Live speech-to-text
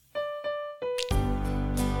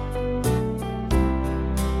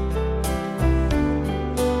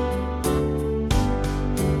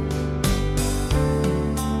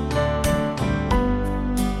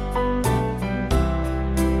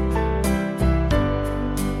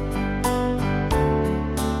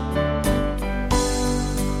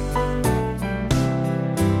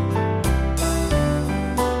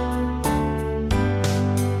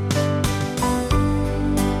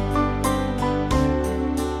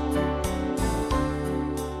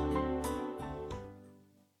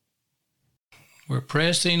We're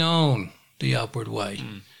pressing on the upward way.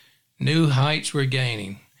 New heights we're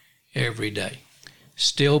gaining every day.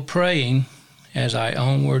 Still praying as I'm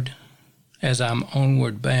onward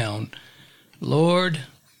bound. Lord,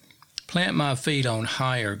 plant my feet on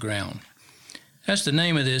higher ground. That's the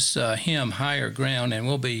name of this hymn, Higher Ground, and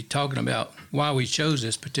we'll be talking about why we chose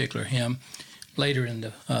this particular hymn later in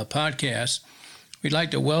the podcast. We'd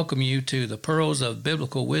like to welcome you to the Pearls of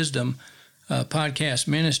Biblical Wisdom podcast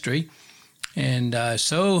ministry. And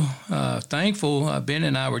so thankful, Ben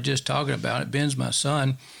and I were just talking about it. Ben's my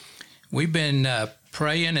son. We've been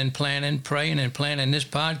praying and planning this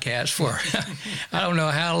podcast for, I don't know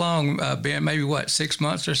how long, Ben, maybe 6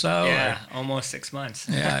 months or so? Yeah, almost 6 months.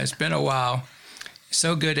 Yeah, it's been a while.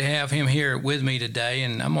 So good to have him here with me today,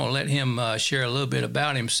 and I'm going to let him share a little bit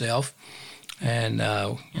about himself and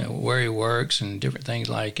where he works and different things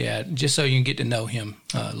like that, just so you can get to know him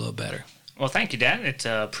a little better. Well, thank you, Dad. It's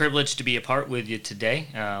a privilege to be a part with you today.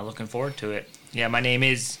 Looking forward to it. Yeah, my name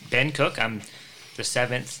is Ben Cook. I'm the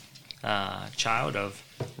seventh child of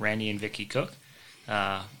Randy and Vicki Cook.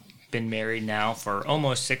 Been married now for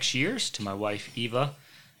almost 6 years to my wife, Eva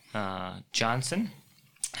Johnson.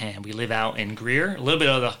 And we live out in Greer, a little bit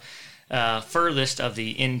of the furthest of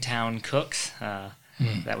the in-town Cooks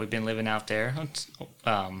that we've been living out there. It's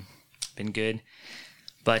been good.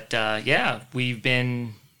 But, we've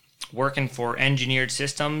been working for Engineered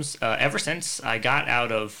Systems ever since I got out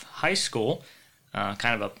of high school,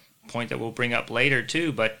 kind of a point that we'll bring up later,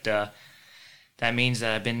 too. But that means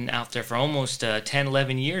that I've been out there for almost 10,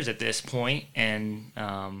 11 years at this point, and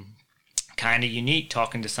kind of unique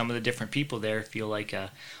talking to some of the different people there. Feel like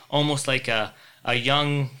almost like a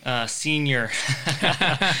young senior.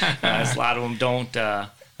 A lot of them don't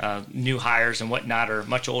new hires and whatnot are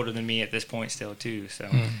much older than me at this point still too. So,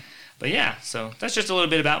 but yeah, so that's just a little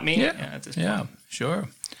bit about me. At this point. Yeah, sure.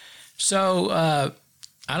 So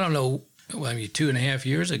I don't know, maybe 2.5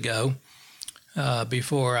 years ago,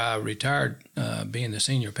 before I retired, being the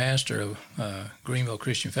senior pastor of Greenville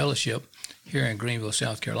Christian Fellowship here in Greenville,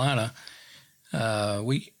 South Carolina.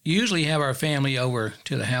 We usually have our family over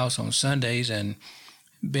to the house on Sundays, and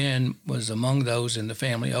Ben was among those in the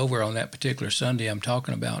family over on that particular Sunday I'm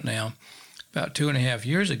talking about now, about 2.5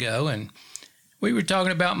 years ago. And we were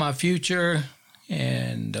talking about my future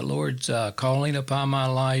and the Lord's calling upon my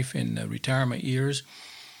life in the retirement years.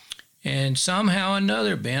 And somehow or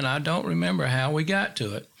another, Ben, I don't remember how we got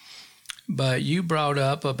to it, but you brought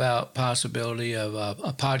up about possibility of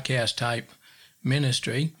a podcast type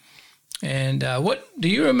ministry. And what do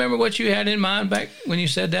you remember what you had in mind back when you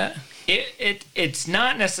said that? It's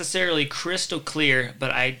not necessarily crystal clear,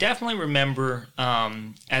 but I definitely remember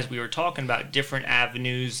as we were talking about different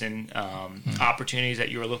avenues and opportunities that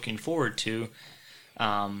you were looking forward to,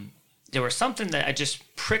 there was something that I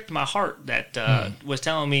just pricked my heart that was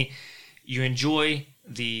telling me you enjoy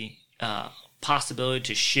the possibility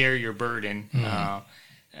to share your burden.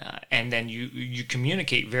 And then you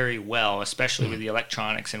communicate very well, especially with the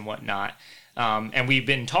electronics and whatnot. And we've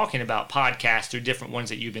been talking about podcasts through different ones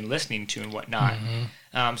that you've been listening to and whatnot.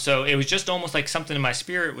 So it was just almost like something in my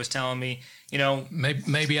spirit was telling me,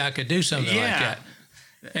 maybe I could do something like that.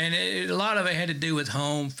 And a lot of it had to do with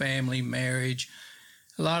home, family, marriage.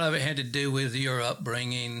 A lot of it had to do with your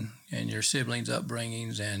upbringing and your siblings'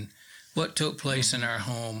 upbringings and what took place in our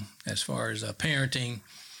home as far as parenting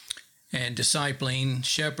and discipling,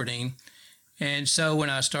 shepherding. And so when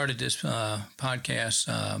I started this podcast,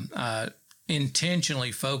 I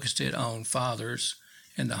intentionally focused it on fathers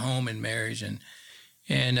and the home and marriage.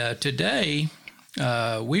 And today,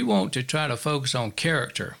 we want to try to focus on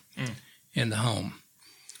character in the home.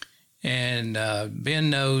 And Ben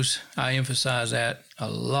knows I emphasize that a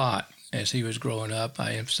lot as he was growing up.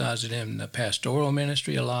 I emphasized it in the pastoral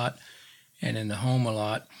ministry a lot and in the home a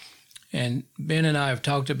lot. And Ben and I have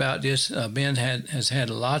talked about this. Ben has had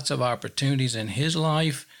lots of opportunities in his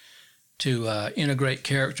life to integrate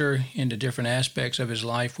character into different aspects of his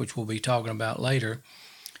life, which we'll be talking about later.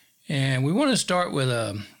 And we want to start with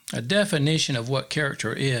a definition of what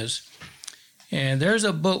character is. And there's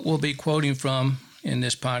a book we'll be quoting from in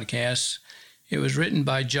this podcast. It was written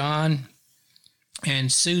by John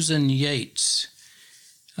and Susan Yates.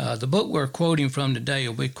 The book we're quoting from today,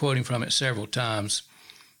 we'll be quoting from it several times.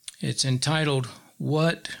 It's entitled,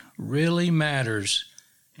 What Really Matters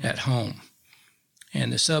at Home.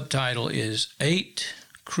 And the subtitle is 8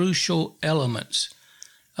 Crucial Elements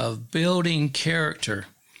of Building Character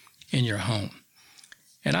in Your Home.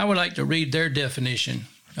 And I would like to read their definition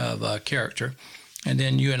of character, and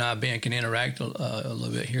then you and I, Ben, can interact a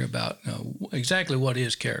little bit here about exactly what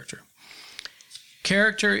is character.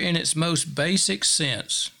 Character in its most basic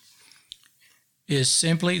sense is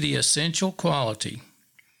simply the essential quality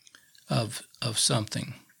of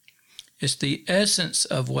something. It's the essence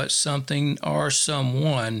of what something or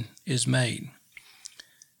someone is made.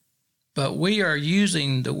 But we are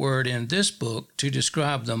using the word in this book to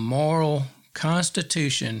describe the moral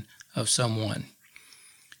constitution of someone,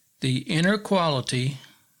 the inner quality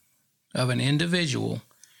of an individual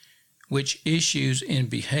which issues in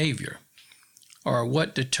behavior, or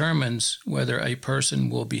what determines whether a person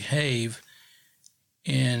will behave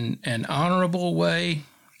in an honorable way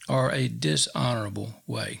or a dishonorable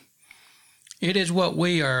way. It is what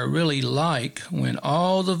we are really like when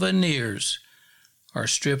all the veneers are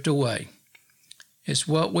stripped away. It's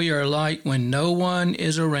what we are like when no one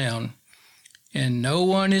is around and no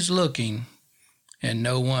one is looking and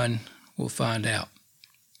no one will find out.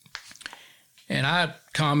 And I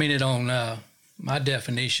commented on my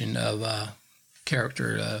definition of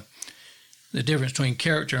character, the difference between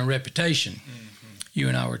character and reputation. Mm-hmm. You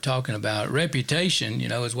and I were talking about reputation,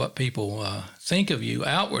 is what people think of you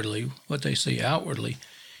outwardly, what they see outwardly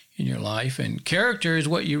in your life. And character is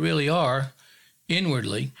what you really are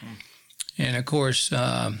inwardly. Mm. And of course,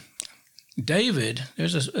 David,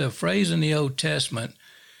 there's a phrase in the Old Testament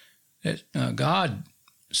that God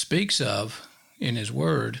speaks of in his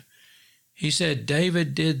word. He said,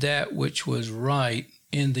 David did that which was right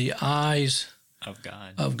in the eyes of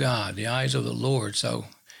God, the eyes of the Lord. So,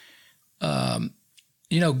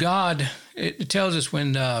 God, it tells us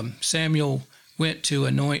when Samuel went to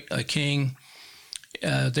anoint a king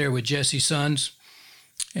there with Jesse's sons,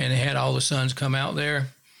 and they had all the sons come out there.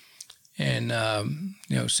 And,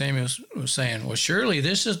 Samuel was saying, well, surely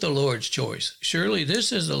this is the Lord's choice. Surely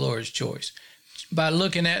this is the Lord's choice, by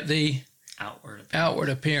looking at the outward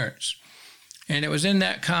appearance. And it was in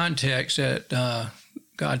that context that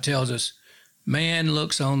God tells us, man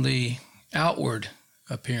looks on the outward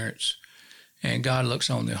appearance, and God looks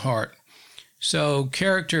on the heart. So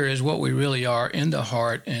character is what we really are in the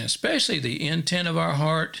heart, and especially the intent of our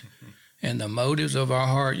heart and the motives of our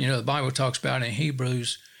heart. The Bible talks about in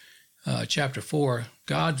Hebrews chapter 4,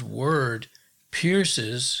 God's word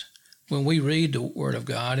pierces. When we read the word of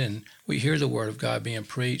God and we hear the word of God being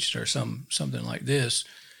preached or something like this,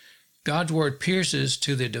 God's word pierces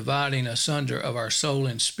to the dividing asunder of our soul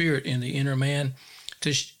and spirit in the inner man.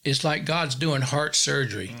 It's like God's doing heart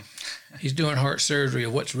surgery. He's doing heart surgery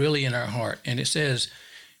of what's really in our heart. And it says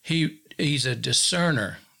he's a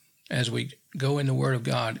discerner as we go in the word of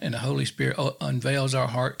God, and the Holy Spirit unveils our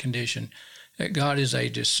heart condition, that God is a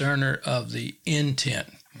discerner of the intent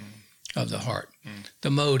of the heart, the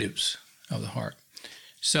motives of the heart.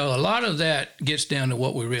 So a lot of that gets down to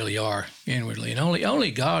what we really are inwardly, and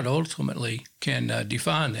only God ultimately can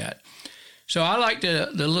define that. So I like the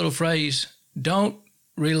little phrase, don't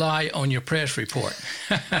rely on your press report.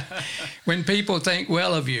 When people think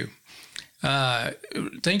well of you,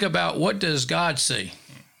 think about what does God see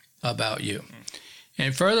about you.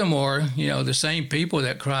 And furthermore, the same people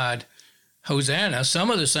that cried Hosanna,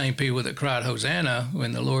 some of the same people that cried Hosanna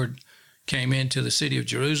when the Lord came into the city of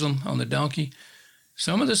Jerusalem on the donkey,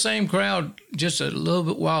 some of the same crowd just a little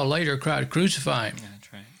bit while later cried, crucify him. Yeah,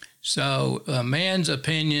 that's right. So man's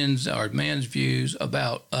opinions or man's views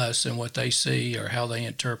about us and what they see or how they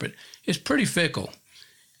interpret is pretty fickle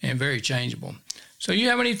and very changeable. So you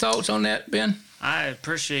have any thoughts on that, Ben? I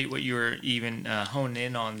appreciate what you were even honing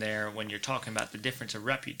in on there when you're talking about the difference of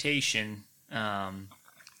reputation,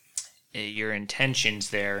 your intentions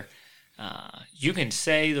there. You can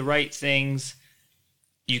say the right things,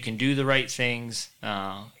 you can do the right things,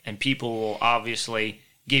 and people will obviously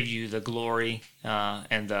give you the glory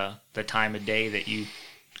and the time of day that you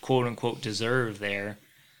quote-unquote deserve there.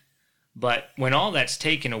 But when all that's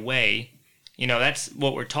taken away, that's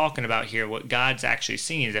what we're talking about here. What God's actually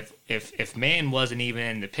seeing is if man wasn't even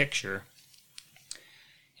in the picture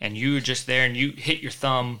and you were just there and you hit your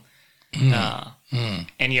thumb,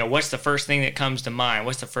 and what's the first thing that comes to mind?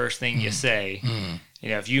 What's the first thing you say?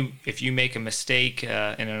 If you make a mistake in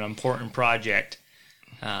an important project,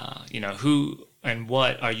 who and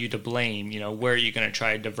what are you to blame? Where are you going to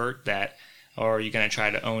try to divert that, or are you going to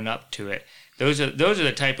try to own up to it? Those are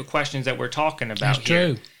the type of questions that we're talking about. That's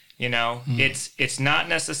here. True. It's not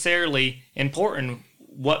necessarily important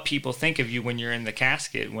what people think of you when you're in the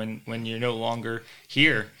casket, when you're no longer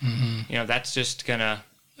here. That's just gonna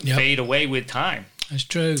fade away with time. That's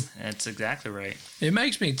true. That's exactly right. It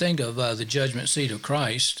makes me think of the judgment seat of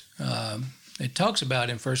Christ. It talks about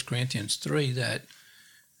in 1 Corinthians 3 that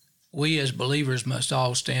we as believers must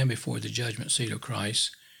all stand before the judgment seat of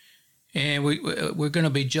Christ. And we're going to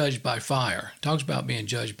be judged by fire. It talks about being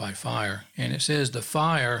judged by fire. And it says the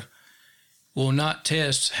fire will not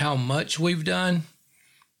test how much we've done,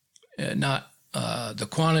 not the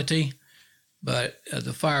quantity, but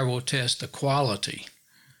the fire will test the quality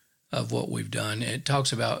of what we've done. It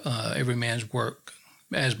talks about every man's work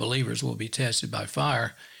as believers will be tested by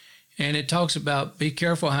fire. And it talks about be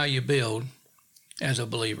careful how you build as a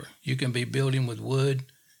believer. You can be building with wood,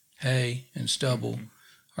 hay, and stubble,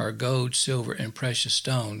 or gold, silver, and precious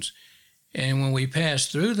stones. And when we pass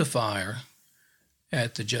through the fire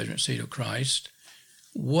at the judgment seat of Christ,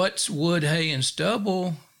 what's wood, hay, and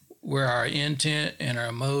stubble, where our intent and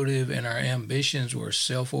our motive and our ambitions were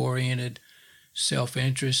self-oriented,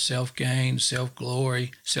 self-interest, self-gain,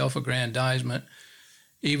 self-glory, self-aggrandizement.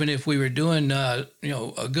 Even if we were doing, a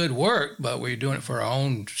good work, but we were doing it for our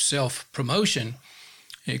own self-promotion,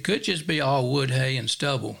 it could just be all wood, hay, and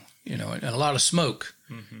stubble, and a lot of smoke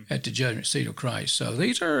at the judgment seat of Christ. So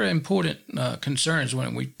these are important concerns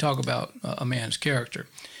when we talk about a man's character.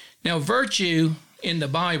 Now, virtue in the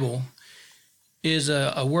Bible is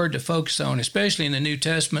a word to focus on, especially in the New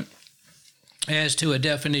Testament, as to a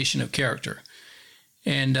definition of character.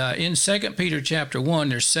 And in 2 Peter chapter 1,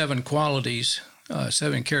 there's 7 qualities,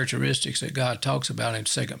 7 characteristics that God talks about in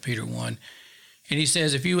 2 Peter 1. And he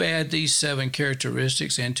says, if you add these 7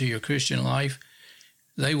 characteristics into your Christian life,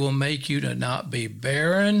 they will make you to not be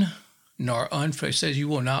barren nor unfruitful. It says you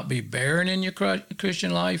will not be barren in your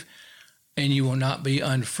Christian life, and you will not be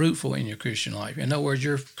unfruitful in your Christian life. In other words,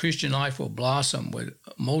 your Christian life will blossom with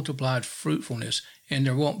multiplied fruitfulness, and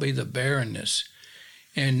there won't be the barrenness.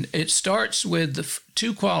 And it starts with the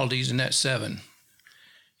 2 qualities in that 7.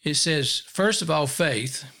 It says, first of all,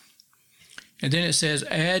 faith. And then it says,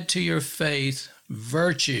 add to your faith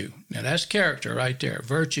virtue. Now, that's character right there,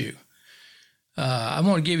 virtue. I'm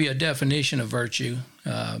going to give you a definition of virtue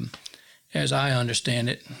as I understand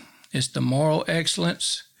it. It's the moral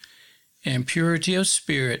excellence and purity of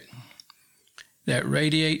spirit that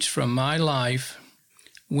radiates from my life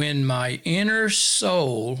when my inner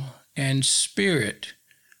soul and spirit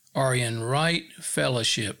are in right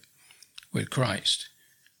fellowship with Christ.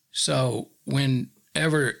 So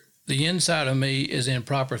whenever the inside of me is in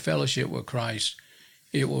proper fellowship with Christ,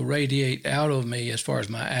 it will radiate out of me as far as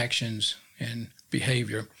my actions and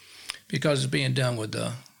behavior, because it's being done with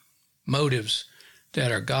the motives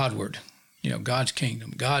that are Godward, God's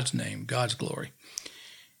kingdom, God's name, God's glory.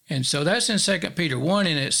 And so that's in 2 Peter 1,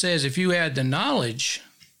 and it says if you add the knowledge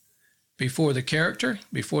before the character,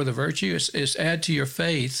 before the virtue, it's add to your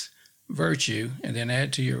faith virtue, and then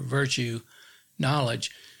add to your virtue knowledge.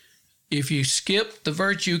 If you skip the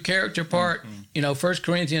virtue character part, 1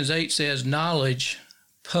 Corinthians 8 says knowledge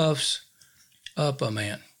puffs up a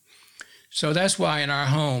man. So that's why in our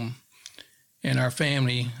home, in our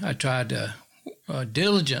family, I tried to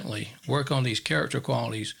diligently work on these character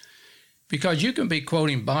qualities, because you can be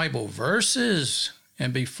quoting Bible verses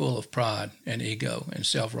and be full of pride and ego and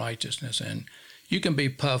self-righteousness, and you can be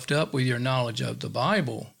puffed up with your knowledge of the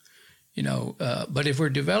Bible, but if we're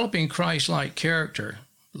developing Christ-like character,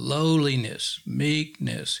 lowliness,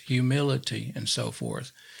 meekness, humility, and so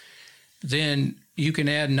forth, then you can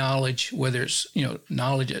add knowledge, whether it's,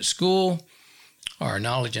 knowledge at school or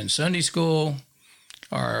knowledge in Sunday school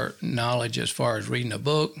or knowledge as far as reading a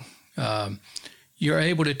book. You're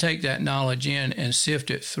able to take that knowledge in and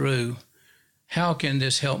sift it through. How can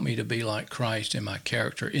this help me to be like Christ in my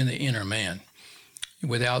character, in the inner man,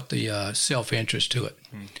 without the self-interest to it?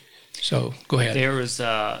 So go ahead. There was,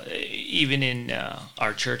 even in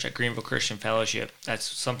our church at Greenville Christian Fellowship, that's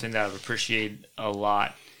something that I've appreciated a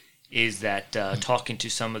lot, is that talking to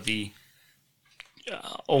some of the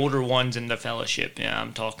older ones in the fellowship.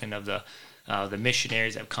 I'm talking of the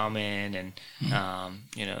missionaries that have come in, and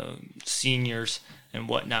seniors and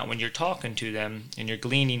whatnot. When you're talking to them and you're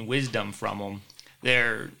gleaning wisdom from them,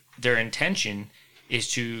 their intention is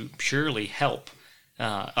to purely help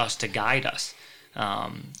us, to guide us.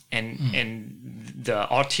 And the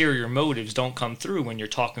ulterior motives don't come through when you're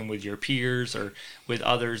talking with your peers or with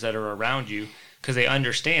others that are around you, because they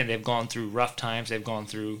understand they've gone through rough times, they've gone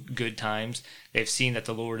through good times, they've seen that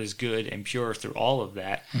the Lord is good and pure through all of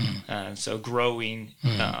that. So growing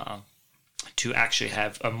to actually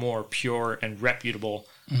have a more pure and reputable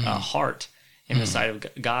heart in the sight of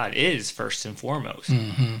God is first and foremost.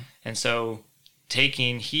 And so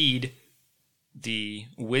taking heed the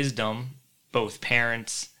wisdom, both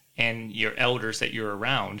parents and your elders that you're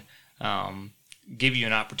around, give you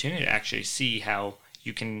an opportunity to actually see how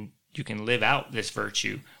you can live out this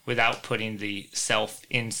virtue without putting the self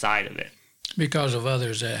inside of it. Because of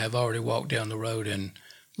others that have already walked down the road and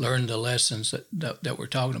learned the lessons that we're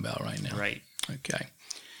talking about right now. Right. Okay.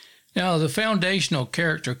 Now, the foundational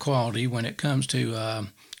character quality when it comes to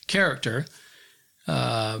character.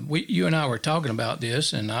 You and I were talking about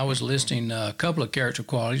this, and I was listing a couple of character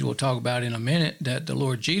qualities we'll talk about in a minute that the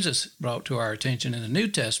Lord Jesus brought to our attention in the New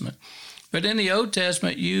Testament. But in the Old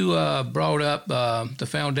Testament, you brought up the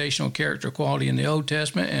foundational character quality in the Old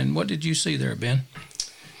Testament, and what did you see there, Ben?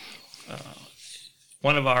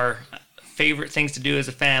 One of our favorite things to do as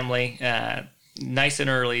a family, nice and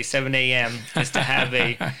early, 7 a.m., is to have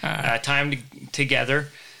a time together.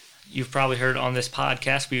 You've probably heard on this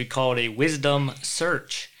podcast, we would call it a wisdom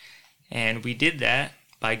search. And we did that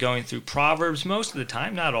by going through Proverbs most of the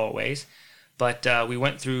time, not always, but we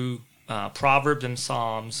went through Proverbs and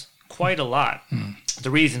Psalms quite a lot. The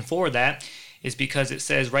reason for that is because it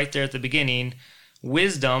says right there at the beginning,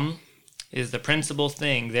 wisdom is the principal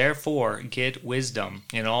thing. Therefore, get wisdom.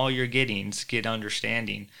 In all your gettings, get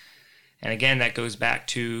understanding. And again, that goes back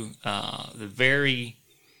to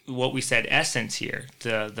what we said essence here.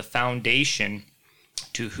 The foundation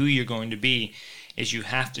to who you're going to be is you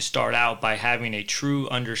have to start out by having a true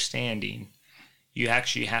understanding. You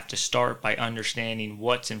actually have to start by understanding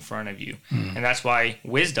what's in front of you. And that's why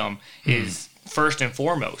wisdom is first and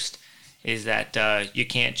foremost, is that you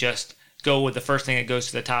can't just go with the first thing that goes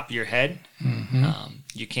to the top of your head.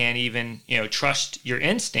 You can't even trust your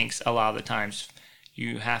instincts a lot of the times.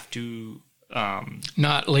 You have to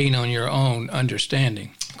not lean on your own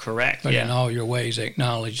understanding. Correct. But in all your ways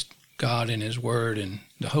acknowledge God and His Word and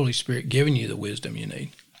the Holy Spirit giving you the wisdom you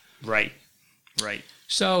need. Right.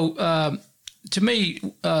 So to me,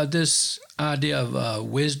 this idea of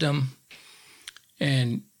wisdom,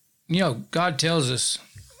 and God tells us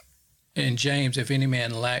in James, if any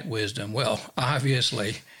man lack wisdom, well,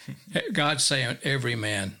 obviously, God's saying every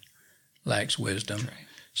man lacks wisdom. That's right.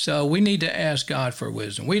 So we need to ask God for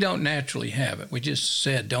wisdom. We don't naturally have it. We just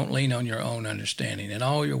said, don't lean on your own understanding. In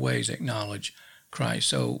all your ways, acknowledge Christ.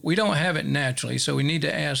 So we don't have it naturally, so we need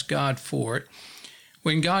to ask God for it.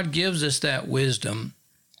 When God gives us that wisdom,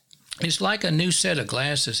 it's like a new set of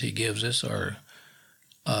glasses He gives us, or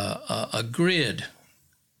a grid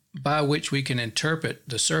by which we can interpret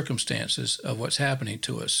the circumstances of what's happening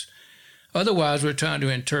to us. Otherwise, we're trying to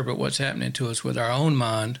interpret what's happening to us with our own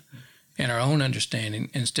mind and our own understanding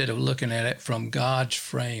instead of looking at it from God's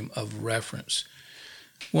frame of reference.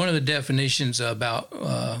 One of the definitions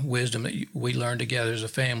about wisdom that we learned together as a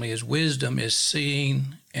family is wisdom is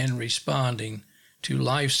seeing and responding to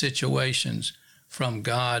life situations from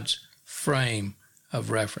God's frame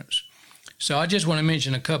of reference. So I just want to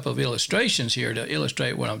mention a couple of illustrations here to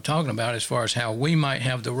illustrate what I'm talking about as far as how we might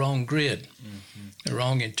have the wrong grid, the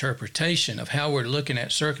wrong interpretation of how we're looking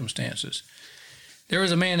at circumstances. There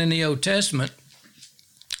was a man in the Old Testament,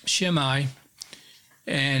 Shimei,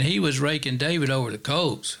 and he was raking David over the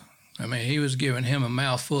coals. I mean, he was giving him a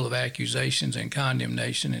mouthful of accusations and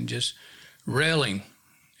condemnation and just railing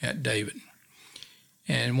at David.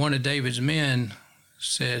 And one of David's men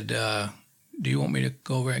said, do you want me to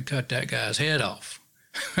go over and cut that guy's head off?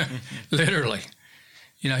 Literally.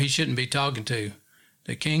 He shouldn't be talking to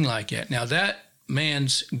the king like that. Now, that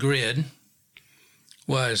man's grid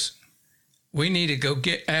was, we need to go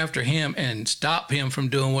get after him and stop him from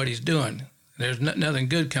doing what he's doing. There's nothing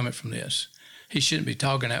good coming from this. He shouldn't be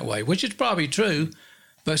talking that way, which is probably true,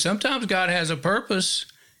 but sometimes God has a purpose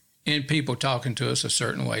in people talking to us a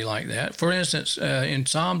certain way like that. For instance, in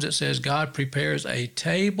Psalms it says God prepares a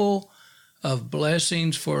table of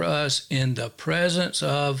blessings for us in the presence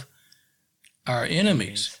of our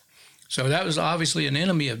enemies. So that was obviously an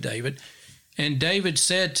enemy of David. And David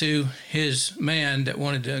said to his man that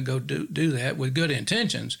wanted to go do that with good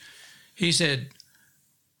intentions, he said,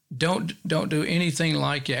 don't do anything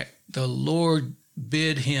like that. The Lord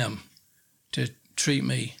bid him to treat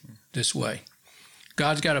me this way.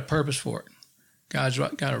 God's got a purpose for it. God's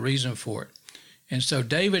got a reason for it. And so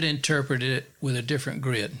David interpreted it with a different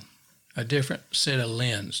grid, a different set of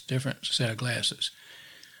lens, different set of glasses.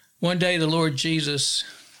 One day the Lord Jesus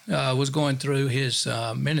was going through his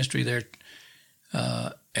ministry there.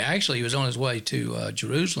 Actually, he was on his way to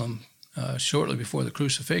Jerusalem shortly before the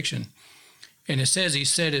crucifixion. And it says he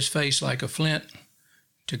set his face like a flint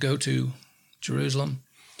to go to Jerusalem.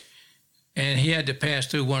 And he had to pass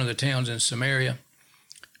through one of the towns in Samaria.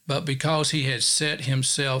 But because he had set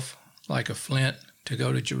himself like a flint to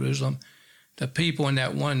go to Jerusalem, the people in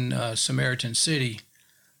that one Samaritan city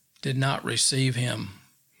did not receive him.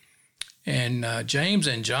 And James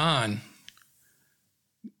and John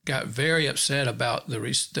got very upset about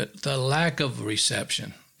the lack of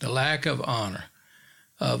reception, the lack of honor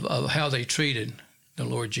of how they treated the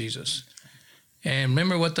Lord Jesus. And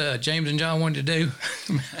remember what the James and John wanted to do?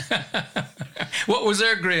 What was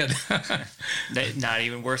their grid? Not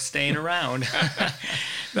even worth staying around.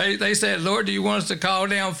 They said, Lord, do you want us to call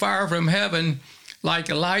down fire from heaven like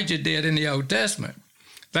Elijah did in the Old Testament?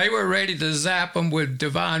 They were ready to zap them with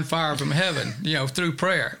divine fire from heaven, through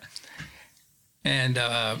prayer. And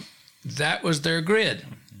that was their grid.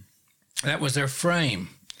 That was their frame.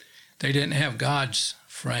 They didn't have God's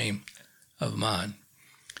frame of mind.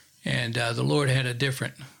 And the Lord had a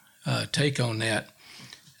different take on that.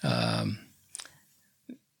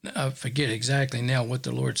 I forget exactly now what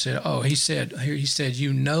the Lord said. Oh, he said,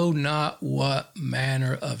 you know not what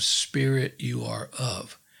manner of spirit you are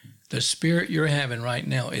of. The spirit you're having right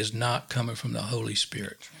now is not coming from the Holy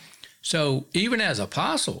Spirit. So even as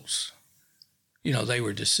apostles, they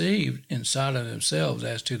were deceived inside of themselves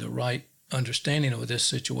as to the right understanding of this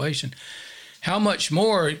situation. How much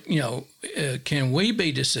more, can we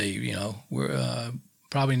be deceived? We're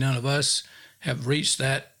probably none of us have reached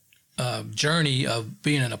that journey of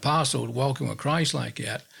being an apostle, walking with Christ like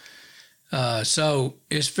that. So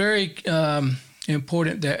it's very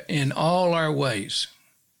important that in all our ways,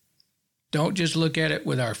 don't just look at it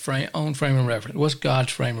with our own frame of reference. What's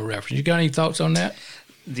God's frame of reference? You got any thoughts on that?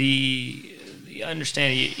 The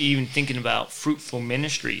understanding, even thinking about fruitful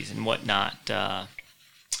ministries and whatnot.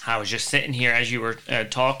 I was just sitting here as you were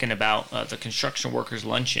talking about the construction workers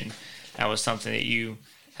luncheon. That was something that you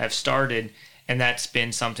have started. And that's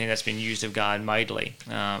been something that's been used of God mightily.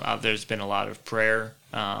 There's been a lot of prayer.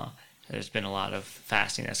 There's been a lot of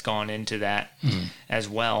fasting that's gone into that as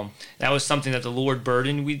well. That was something that the Lord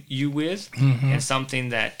burdened you with, and something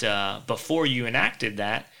that before you enacted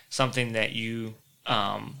that, something that you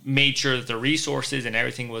made sure that the resources and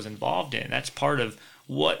everything was involved in. That's part of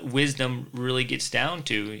what wisdom really gets down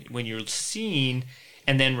to when you're seeing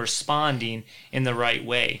and then responding in the right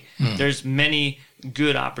way. There's many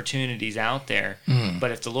good opportunities out there,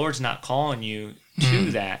 but if the Lord's not calling you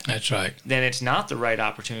to that, that's right, then it's not the right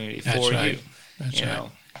opportunity for you. That's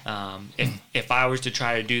right. If I was to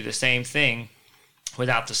try to do the same thing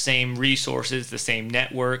without the same resources, the same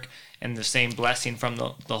network, and the same blessing from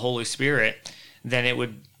the Holy Spirit, then it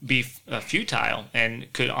would be futile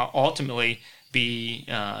and could ultimately be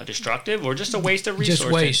destructive or just a waste of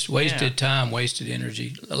resources. Just wasted time, wasted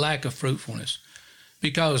energy, a lack of fruitfulness.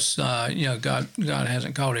 Because, God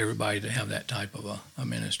hasn't called everybody to have that type of a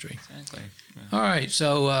ministry. Exactly. Yeah. All right,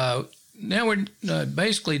 so now we're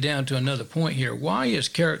basically down to another point here. Why is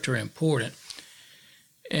character important?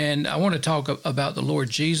 And I want to talk about the Lord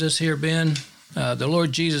Jesus here, Ben. The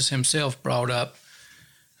Lord Jesus himself brought up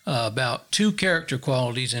about 2 character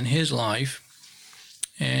qualities in his life.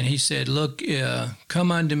 And he said, look,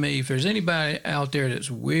 come unto me. If there's anybody out there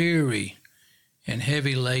that's weary and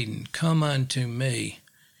heavy laden, come unto me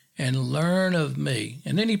and learn of me.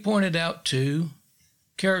 And then he pointed out 2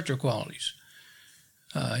 character qualities.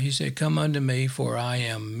 He said, come unto me, for I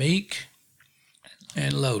am meek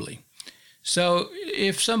and lowly. So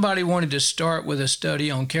if somebody wanted to start with a study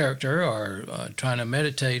on character or trying to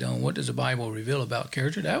meditate on what does the Bible reveal about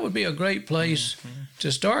character, that would be a great place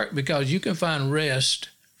to start, because you can find rest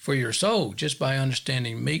for your soul just by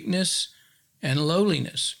understanding meekness and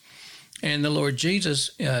lowliness. And the Lord Jesus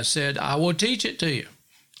said, I will teach it to you.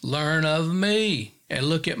 Learn of me and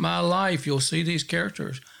look at my life. You'll see these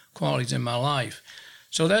character qualities in my life.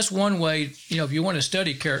 So that's one way, if you want to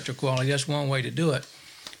study character quality, that's one way to do it.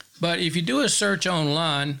 But if you do a search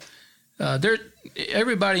online,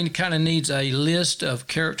 everybody kind of needs a list of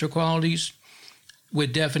character qualities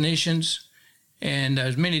with definitions. And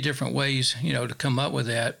there's many different ways, to come up with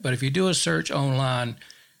that. But if you do a search online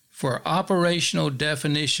for operational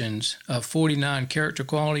definitions of 49 character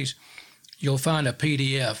qualities, you'll find a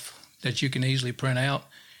PDF that you can easily print out.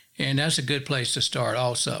 And that's a good place to start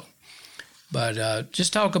also. But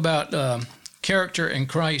just talk about character in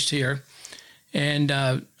Christ here. And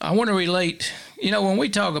I want to relate, when we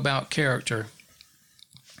talk about character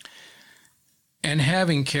and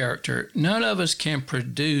having character, none of us can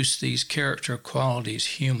produce these character qualities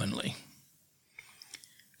humanly.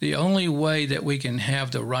 The only way that we can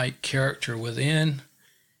have the right character within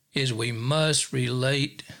is we must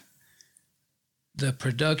relate the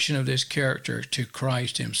production of this character to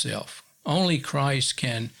Christ himself. Only Christ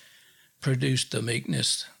can produce the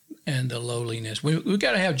meekness and the lowliness. We've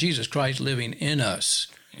got to have Jesus Christ living in us.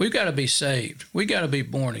 We've got to be saved. We've got to be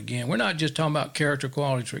born again. We're not just talking about character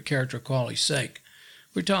qualities for character quality's sake.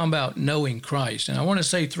 We're talking about knowing Christ. And I want to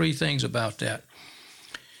say 3 things about that.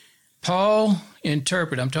 Paul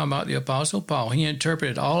interpreted, I'm talking about the Apostle Paul, he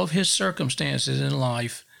interpreted all of his circumstances in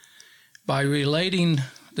life by relating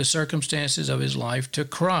the circumstances of his life to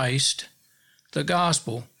Christ, the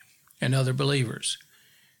gospel, and other believers.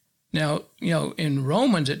 Now, in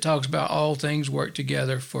Romans, it talks about all things work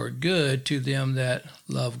together for good to them that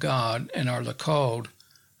love God and are the called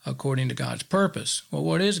according to God's purpose. Well,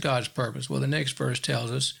 what is God's purpose? Well, the next verse tells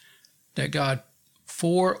us that God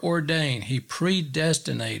foreordained, he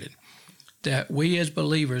predestinated that we as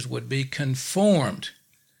believers would be conformed,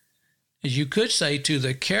 as you could say, to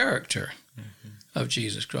the character of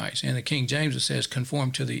Jesus Christ. In the King James, it says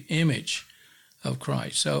conform to the image of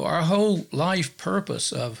Christ. So our whole life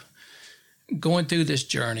purpose of going through this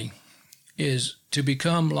journey is to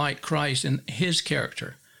become like Christ in his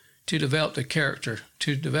character, to develop the character,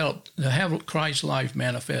 to have Christ's life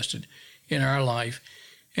manifested in our life.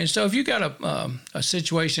 And so if you got a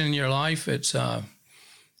situation in your life, it's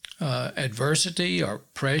adversity or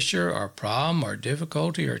pressure or problem or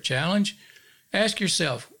difficulty or challenge, ask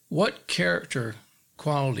yourself, what character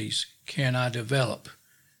qualities can I develop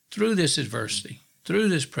through this adversity, through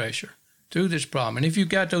this pressure, through this problem? And if you've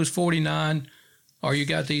got those 49, or you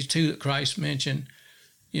got these 2 that Christ mentioned,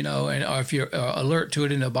 or if you're alert to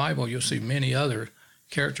it in the Bible, you'll see many other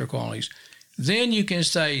character qualities. Then you can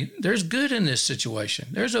say, there's good in this situation.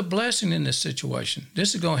 There's a blessing in this situation.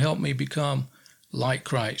 This is going to help me become like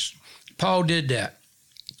Christ. Paul did that.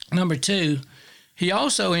 Number 2, he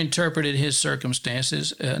also interpreted his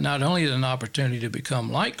circumstances not only as an opportunity to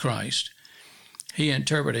become like Christ, he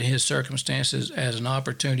interpreted his circumstances as an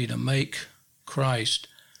opportunity to make Christ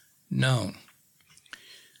known.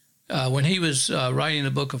 When he was writing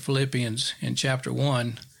the book of Philippians in chapter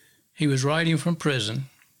 1, he was writing from prison,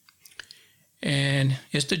 and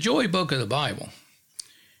it's the joy book of the Bible.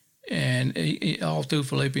 And all through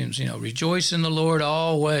Philippians, rejoice in the Lord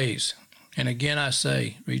always. And again, I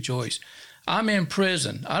say, rejoice. I'm in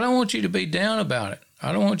prison. I don't want you to be down about it.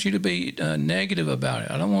 I don't want you to be negative about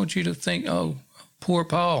it. I don't want you to think, oh, poor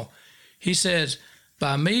Paul. He says,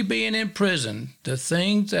 by me being in prison, the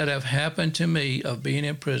things that have happened to me of being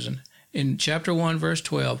in prison, in chapter 1, verse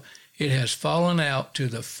 12, it has fallen out to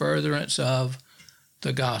the furtherance of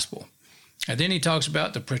the gospel. And then he talks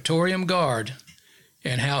about the Praetorian Guard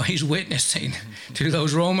and how he's witnessing to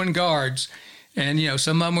those Roman guards. And,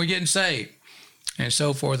 some of them were getting saved and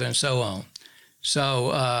so forth and so on.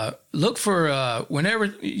 So look for, whenever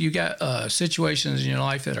you got situations in your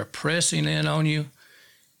life that are pressing in on you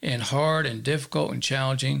and hard and difficult and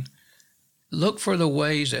challenging, look for the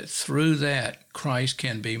ways that through that Christ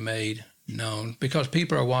can be made known, because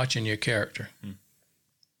people are watching your character.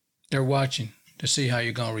 They're watching to see how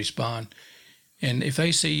you're going to respond. And if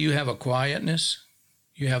they see you have a quietness,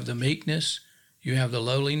 you have the meekness, you have the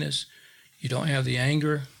lowliness, you don't have the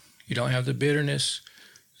anger, you don't have the bitterness,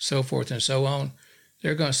 so forth and so on,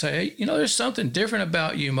 they're going to say, hey, there's something different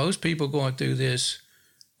about you. Most people going through this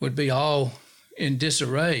would be all in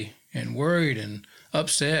disarray and worried and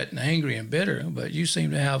upset and angry and bitter, but you seem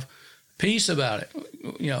to have peace about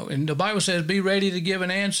it. And the Bible says, be ready to give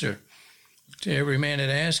an answer to every man that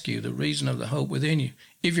asks you the reason of the hope within you.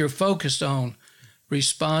 If you're focused on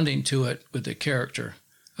responding to it with the character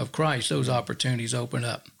of Christ, those opportunities open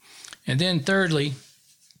up. And then thirdly,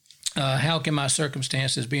 how can my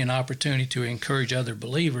circumstances be an opportunity to encourage other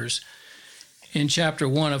believers? In chapter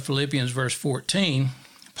 1 of Philippians, verse 14,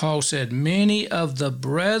 Paul said, many of the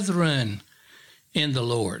brethren in the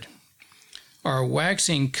Lord are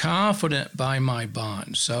waxing confident by my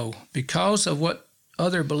bonds. So because of what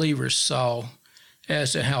other believers saw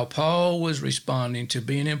as to how Paul was responding to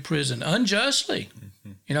being in prison unjustly,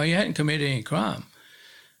 he hadn't committed any crime,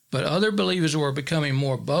 but other believers were becoming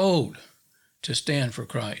more bold to stand for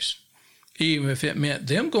Christ, even if it meant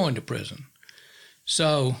them going to prison.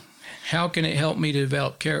 So how can it help me to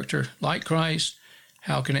develop character like Christ?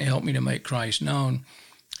 How can it help me to make Christ known?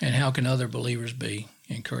 And how can other believers be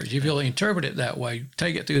encouraged? If you'll interpret it that way,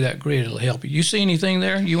 take it through that grid, it'll help you. You see anything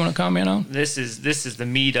there you want to comment on? This is the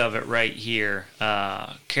meat of it right here.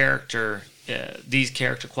 Character, these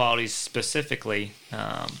character qualities specifically,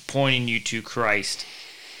 pointing you to Christ.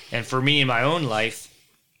 And for me in my own life,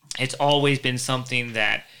 it's always been something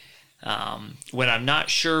that when I'm not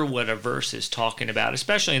sure what a verse is talking about,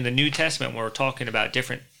 especially in the New Testament where we're talking about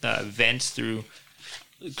different events through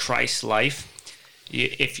Christ's life,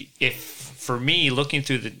 if for me, looking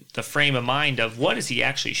through the frame of mind of what is he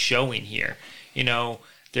actually showing here,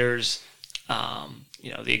 there's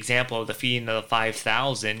the example of the feeding of the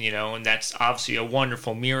 5,000, and that's obviously a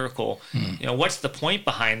wonderful miracle. What's the point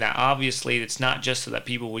behind that? Obviously, it's not just so that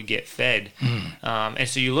people would get fed. And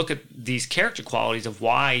so you look at these character qualities of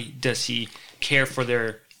why does he care for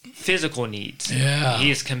their physical needs? Yeah. He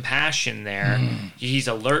has compassion there. He's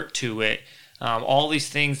alert to it. All these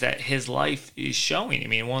things that his life is showing. I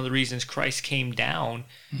mean, one of the reasons Christ came down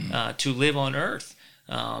to live on earth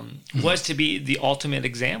was to be the ultimate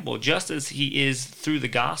example, just as he is through the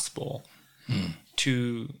gospel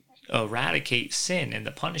to eradicate sin and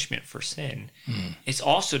the punishment for sin. It's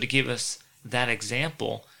also to give us that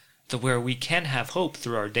example to where we can have hope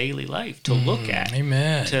through our daily life to look at,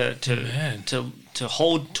 Amen. to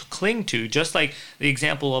hold, to cling to. Just like the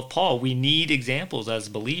example of Paul, we need examples as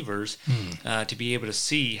believers to be able to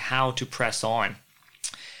see how to press on.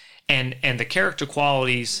 And the character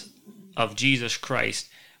qualities of Jesus Christ,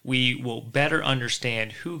 we will better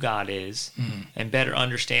understand who God is and better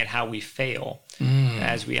understand how we fail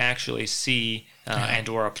as we actually see and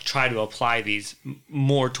or try to apply these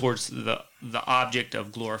more towards the object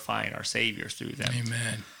of glorifying our Savior through them.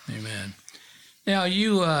 Amen. Amen. Now,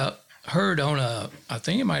 you heard on I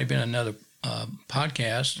think it might have been another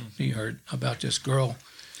podcast, you heard about this girl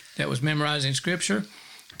that was memorizing Scripture.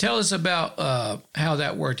 Tell us about how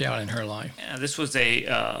that worked out in her life. Yeah, this was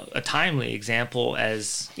a timely example,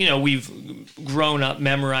 as we've grown up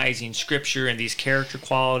memorizing Scripture and these character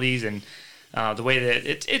qualities and the way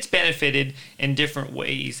that it's benefited in different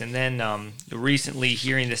ways. And then recently,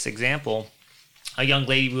 hearing this example, a young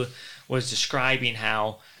lady was describing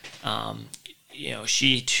how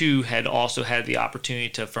she too had also had the opportunity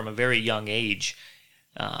to, from a very young age,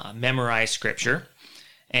 memorize Scripture.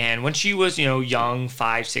 And when she was, young,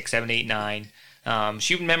 5, 6, 7, 8, 9,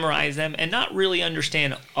 she would memorize them and not really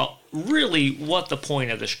understand really what the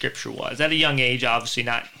point of the Scripture was. At a young age, obviously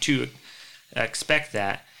not to expect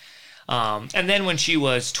that. And then when she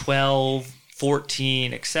was 12,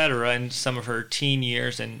 14, etc., and some of her teen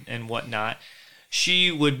years and whatnot,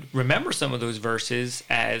 she would remember some of those verses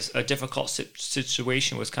as a difficult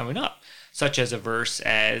situation was coming up, such as a verse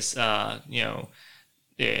as,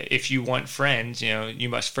 if you want friends, you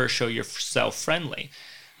must first show yourself friendly.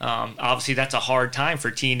 Obviously, that's a hard time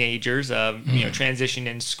for teenagers, transitioning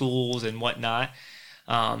in schools and whatnot.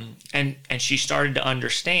 And she started to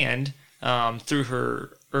understand through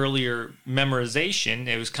her earlier memorization,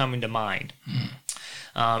 it was coming to mind.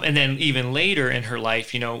 And then even later in her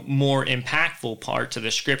life, more impactful parts of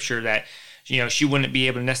the Scripture that, she wouldn't be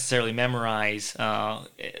able to necessarily memorize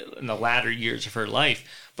in the latter years of her life,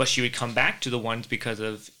 but she would come back to the ones because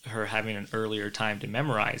of her having an earlier time to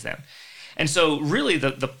memorize them. And so really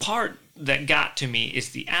the part that got to me is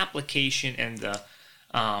the application and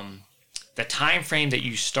the time frame that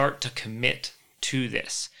you start to commit to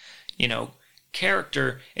this.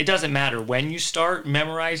 Character, it doesn't matter when you start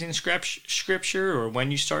memorizing Scripture or when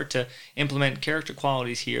you start to implement character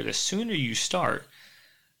qualities here. The sooner you start,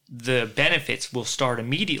 the benefits will start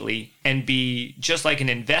immediately and be just like an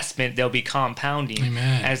investment. They'll be compounding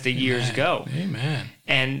as the years go. Amen.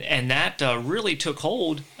 And that really took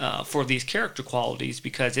hold for these character qualities,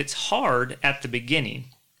 because it's hard at the beginning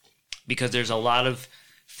because there's a lot of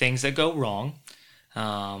things that go wrong.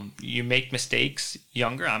 You make mistakes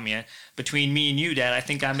younger. I mean, between me and you, Dad, I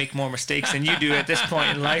think I make more mistakes than you do at this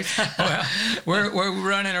point in life. Well, we're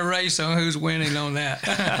running a race on who's winning on that.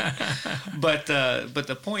 But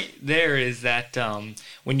the point there is that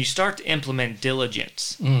when you start to implement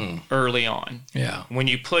diligence early on, when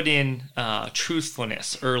you put in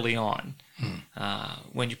truthfulness early on,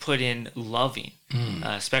 when you put in loving,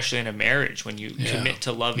 especially in a marriage, when you commit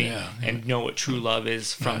to loving and know what true love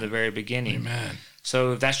is from the very beginning. Amen.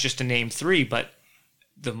 So that's just to name 3, but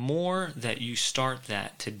the more that you start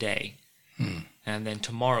that today, and then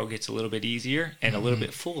tomorrow gets a little bit easier and a little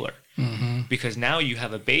bit fuller, because now you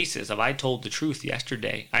have a basis of, I told the truth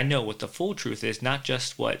yesterday. I know what the full truth is, not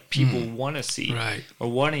just what people want to see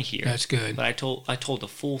or want to hear. That's good. But I told the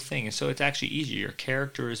full thing, and so it's actually easier. Your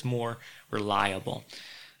character is more reliable,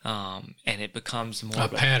 and it becomes more a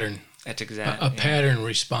pattern. That's exactly a pattern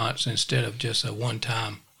response instead of just a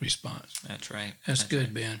one-time response. That's right. That's good,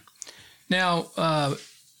 right. Ben. Now,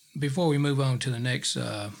 before we move on to the next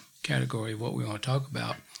category of what we want to talk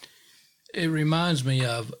about, it reminds me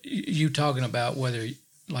of you talking about whether,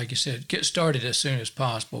 like you said, get started as soon as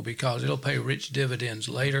possible, because it'll pay rich dividends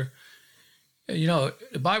later. The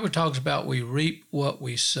Bible talks about we reap what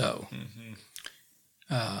we sow.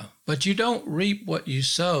 But you don't reap what you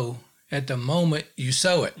sow at the moment you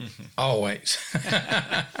sow it, always.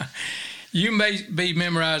 You may be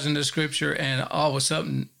memorizing the Scripture and all of a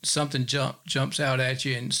sudden something jumps out at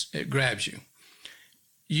you and it grabs you.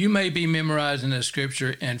 You may be memorizing the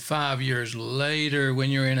Scripture, and 5 years later,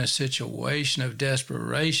 when you're in a situation of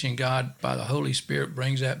desperation, God, by the Holy Spirit,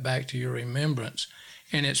 brings that back to your remembrance.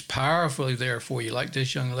 And it's powerfully there for you, like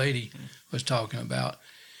this young lady was talking about.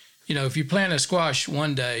 If you plant a squash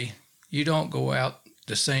one day, you don't go out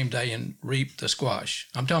the same day and reap the squash.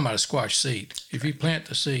 I'm talking about a squash seed. If you plant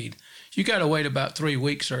the seed, you got to wait about 3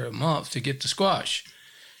 weeks or a month to get the squash.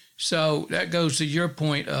 So that goes to your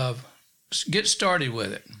point of get started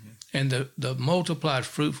with it, and the multiplied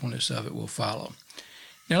fruitfulness of it will follow.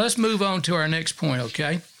 Now let's move on to our next point,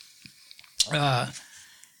 okay?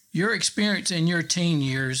 Your experience in your teen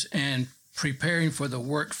years and preparing for the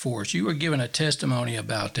workforce. You were given a testimony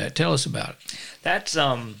about that. Tell us about it. That's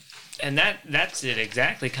that's it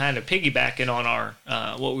exactly. Kind of piggybacking on our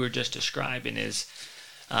what we were just describing is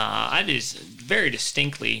I just very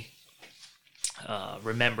distinctly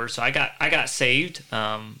remember. So I got saved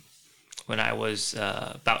when I was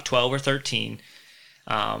about 12 or 13.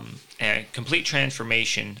 A complete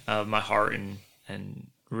transformation of my heart and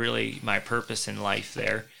really my purpose in life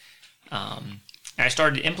there. And I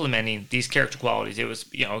started implementing these character qualities. It was,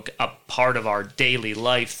 a part of our daily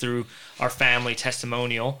life through our family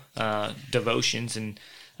testimonial devotions and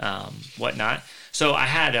whatnot. So I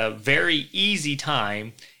had a very easy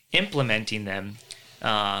time implementing them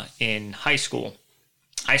in high school.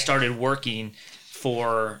 I started working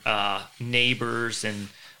for neighbors and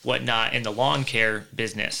whatnot in the lawn care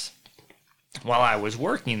business. While I was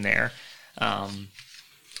working there,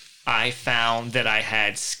 I found that I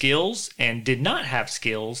had skills and did not have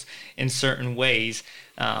skills in certain ways,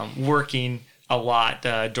 working a lot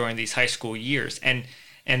during these high school years. And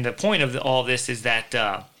the point of all this is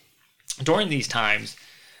that during these times,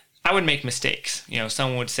 I would make mistakes.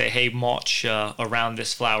 Someone would say, hey, mulch around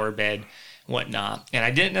this flower bed, whatnot. And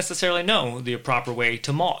I didn't necessarily know the proper way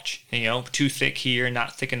to mulch. Too thick here,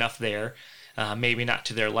 not thick enough there. Maybe not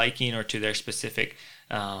to their liking or to their specific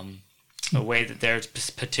a way that their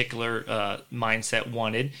particular mindset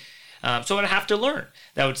wanted. So I'd have to learn.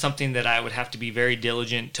 That was something that I would have to be very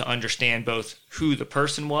diligent to understand both who the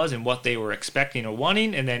person was and what they were expecting or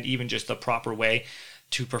wanting, and then even just the proper way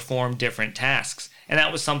to perform different tasks. And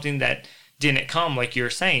that was something that didn't come, like you're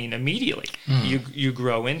saying, immediately. You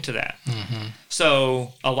grow into that. Mm-hmm.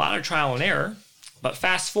 So a lot of trial and error, but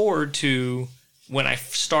fast forward to when I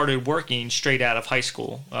started working straight out of high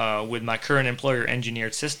school with my current employer,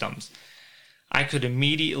 Engineered Systems. I could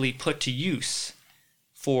immediately put to use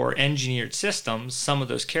for Engineered Systems some of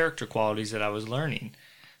those character qualities that I was learning.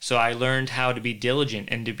 So I learned how to be diligent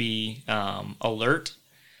and to be alert.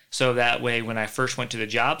 So that way, when I first went to the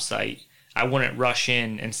job site, I wouldn't rush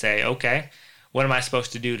in and say, okay, what am I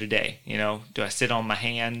supposed to do today? Do I sit on my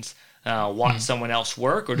hands, watch someone else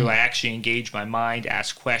work, or do I actually engage my mind,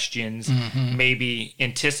 ask questions, maybe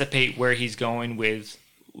anticipate where he's going with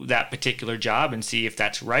that particular job and see if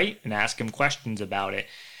that's right and ask him questions about it.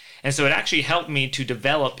 And so it actually helped me to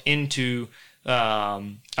develop into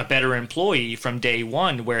a better employee from day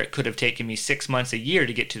one, where it could have taken me 6 months, a year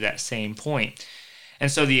to get to that same point. And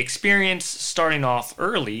so the experience starting off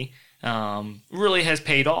early really has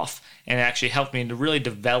paid off and actually helped me to really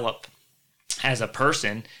develop as a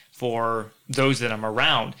person for those that I'm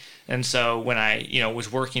around. And so when I was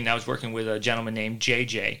working with a gentleman named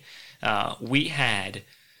JJ. We had,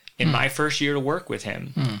 in my first year to work with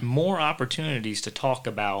him, more opportunities to talk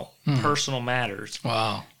about personal matters.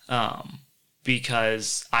 Wow.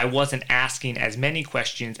 Because I wasn't asking as many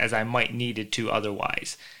questions as I might needed to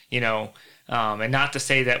otherwise, and not to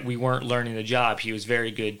say that we weren't learning the job. He was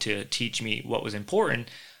very good to teach me what was important,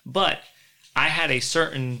 but I had a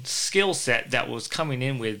certain skill set that was coming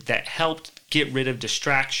in with that helped get rid of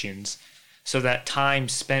distractions, so that time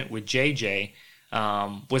spent with JJ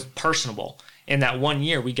was personable. In that 1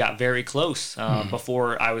 year, we got very close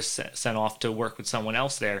before I was sent off to work with someone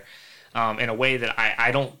else there in a way that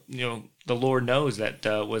I don't, the Lord knows that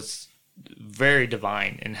was very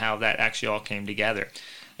divine in how that actually all came together.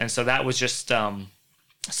 And so that was just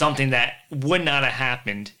something that would not have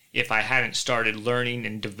happened if I hadn't started learning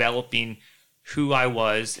and developing who I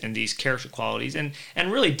was and these character qualities and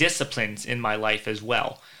really disciplines in my life as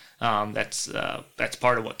well. That's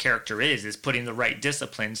part of what character is putting the right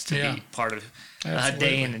disciplines to be part of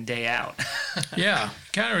day in and day out. Yeah,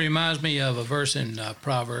 kind of reminds me of a verse in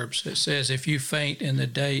Proverbs that says, if you faint in the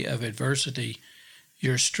day of adversity,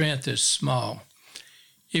 your strength is small.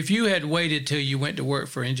 If you had waited till you went to work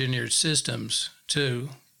for Engineered Systems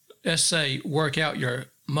to, let's say, work out your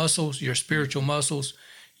muscles, your spiritual muscles,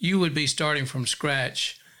 you would be starting from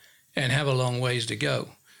scratch and have a long ways to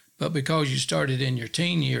go. But because you started in your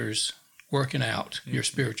teen years working out your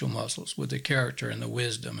spiritual muscles with the character and the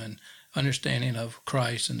wisdom and understanding of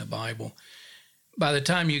Christ and the Bible, by the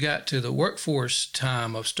time you got to the workforce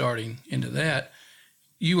time of starting into that,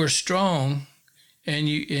 you were strong and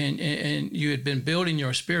you had been building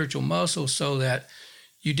your spiritual muscles so that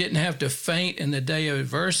you didn't have to faint in the day of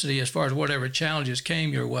adversity as far as whatever challenges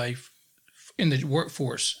came your way in the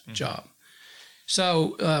workforce job.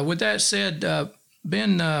 So with that said,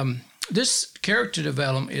 Ben, this character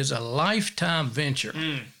development is a lifetime venture.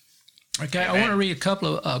 Okay, Amen. I want to read a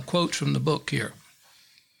couple of quotes from the book here,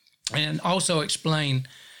 and also explain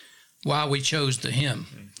why we chose the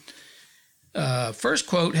hymn. First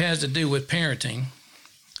quote has to do with parenting.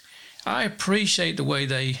 I appreciate the way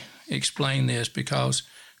they explain this because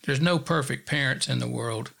there's no perfect parents in the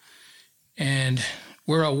world, and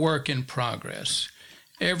we're a work in progress.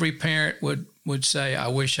 Every parent would say, I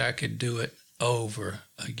wish I could do it over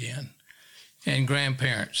again. And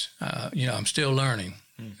grandparents, I'm still learning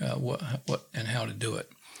what and how to do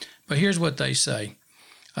it. But here's what they say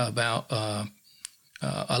about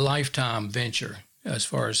a lifetime venture as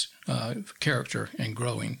far as character and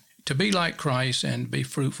growing, to be like Christ and be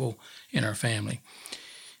fruitful in our family.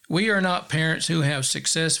 We are not parents who have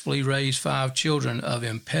successfully raised 5 children of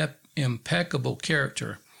impeccable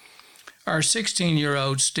character. Our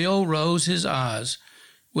 16-year-old still rolls his eyes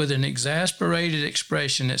with an exasperated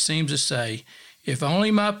expression that seems to say, if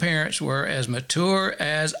only my parents were as mature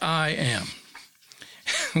as I am,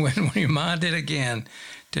 when reminded again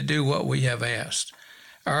to do what we have asked.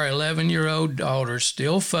 Our 11-year-old daughters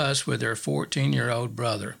still fuss with their 14-year-old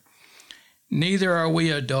brother. Neither are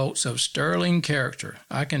we adults of sterling character.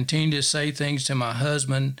 I continue to say things to my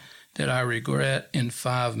husband that I regret in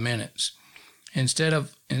 5 minutes.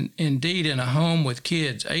 Indeed, in a home with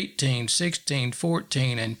kids 18, 16,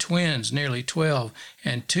 14, and twins nearly 12,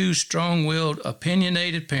 and 2 strong-willed,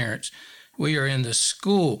 opinionated parents, we are in the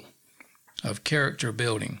school of character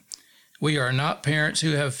building. We are not parents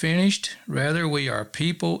who have finished. Rather, we are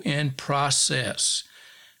people in process.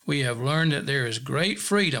 We have learned that there is great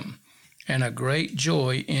freedom and a great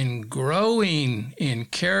joy in growing in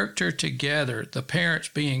character together, the parents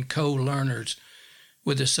being co-learners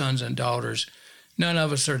with the sons and daughters. None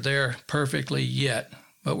of us are there perfectly yet,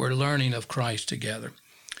 but we're learning of Christ together.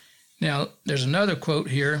 Now, there's another quote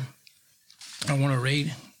here I want to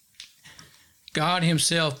read. God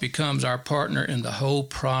himself becomes our partner in the whole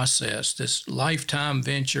process, this lifetime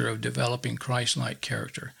venture of developing Christ-like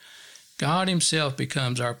character. God himself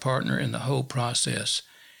becomes our partner in the whole process.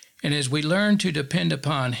 And as we learn to depend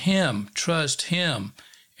upon him, trust him,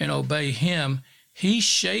 and obey him, he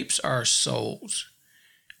shapes our souls.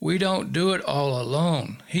 We don't do it all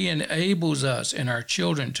alone. He enables us and our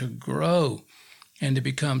children to grow and to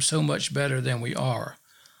become so much better than we are.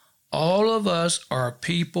 All of us are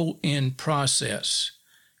people in process,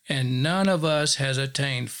 and none of us has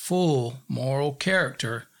attained full moral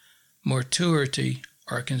character, maturity,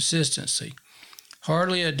 or consistency.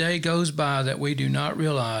 Hardly a day goes by that we do not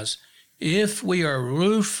realize, if we are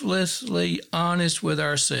ruthlessly honest with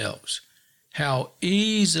ourselves, how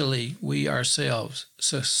easily we ourselves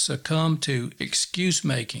succumb to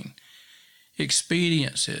excuse-making,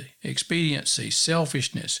 expediency,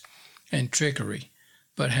 selfishness, and trickery.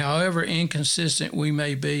 But however inconsistent we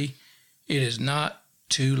may be, it is not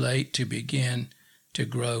too late to begin to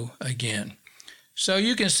grow again. So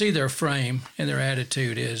you can see their frame and their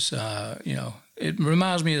attitude is, it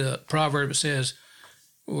reminds me of the proverb that says,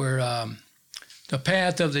 where the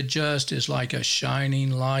path of the just is like a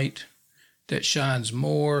shining light that shines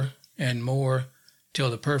more and more till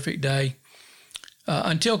the perfect day.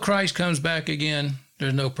 Until Christ comes back again,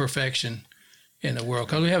 there's no perfection in the world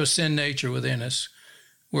because we have a sin nature within us.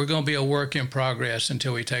 We're going to be a work in progress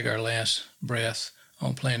until we take our last breath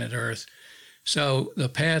on planet Earth. So the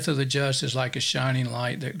path of the just is like a shining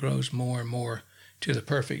light that grows more and more to the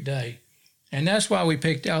perfect day. And that's why we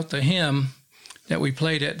picked out the hymn that we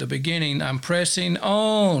played at the beginning. I'm pressing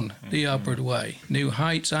on the upward way. New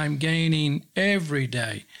heights I'm gaining every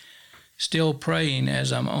day. Still praying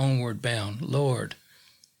as I'm onward bound. Lord,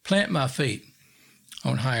 plant my feet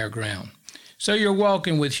on higher ground. So you're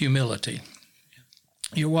walking with humility.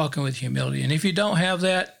 You're walking with humility. And if you don't have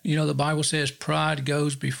that, the Bible says pride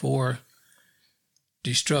goes before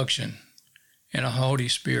destruction and a haughty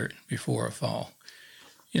spirit before a fall.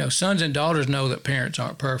 Sons and daughters know that parents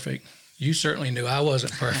aren't perfect. You certainly knew I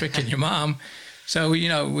wasn't perfect, and your mom. So, we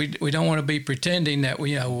don't want to be pretending that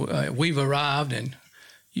we've arrived and,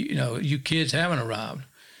 you kids haven't arrived.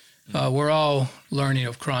 We're all learning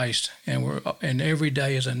of Christ, and every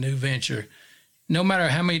day is a new venture. No matter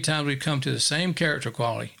how many times we come to the same character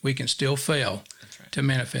quality, we can still fail to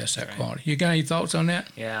manifest that quality. You got any thoughts on that?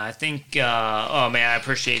 Yeah, I think, I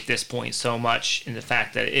appreciate this point so much in the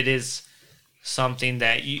fact that it is something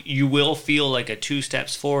that you will feel like a 2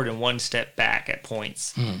 steps forward and 1 step back at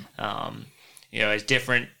points. As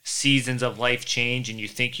different seasons of life change and you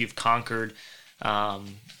think you've conquered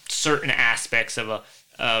certain aspects of a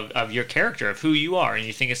of your character, of who you are, and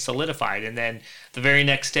you think it's solidified. And then the very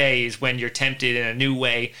next day is when you're tempted in a new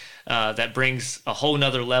way that brings a whole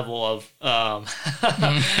nother level of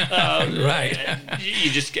right.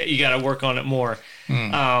 You got to work on it more.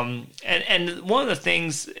 And one of the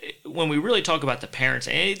things when we really talk about the parents,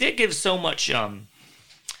 and it gives so much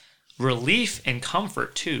relief and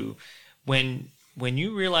comfort too, when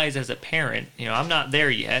you realize as a parent, I'm not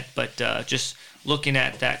there yet, but just looking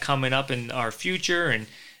at that coming up in our future and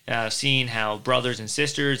seeing how brothers and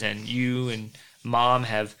sisters and you and mom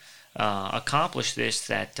have accomplished this,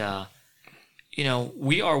 that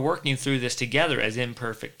we are working through this together as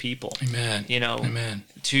imperfect people. Amen. Amen.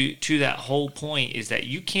 To that whole point is that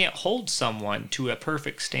you can't hold someone to a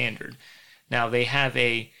perfect standard. Now they have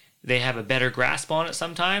a better grasp on it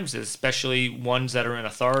sometimes, especially ones that are in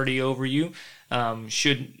authority over you.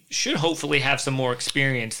 Should hopefully have some more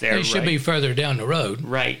experience there. They should be further down the road.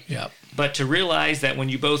 Right. Yeah. But to realize that when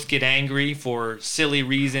you both get angry for silly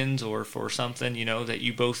reasons or for something, that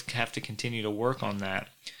you both have to continue to work on that.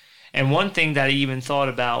 And one thing that I even thought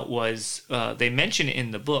about was they mention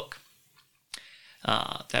in the book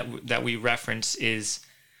that we reference is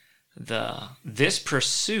this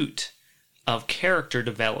pursuit of character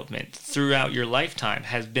development throughout your lifetime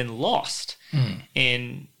has been lost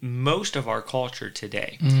in most of our culture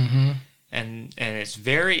today. Mm-hmm. And it's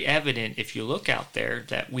very evident if you look out there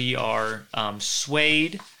that we are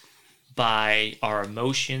swayed by our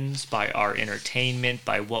emotions, by our entertainment,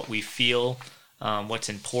 by what we feel, what's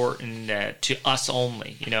important to us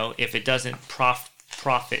only. If it doesn't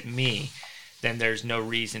profit me, then there's no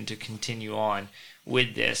reason to continue on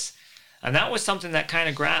with this. And that was something that kind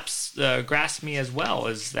of grasped me as well,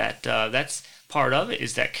 is that that's part of it,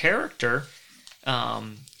 is that character,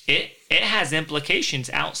 it has implications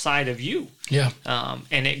outside of you. Yeah.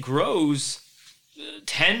 And it grows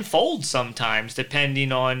tenfold sometimes,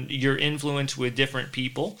 depending on your influence with different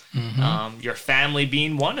people. Mm-hmm. Your family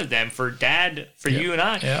being one of them. For Dad, for you and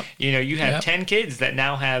I, yep. You have 10 kids that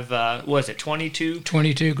now have, 22?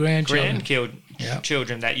 22 grandchildren.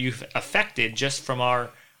 Children that you've affected just from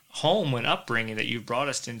our home and upbringing, that you've brought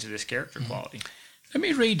us into this character quality. Let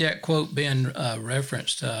me read that quote Ben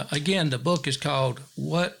referenced. Again, the book is called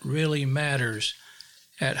What Really Matters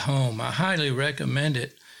at Home. I highly recommend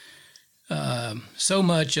it. So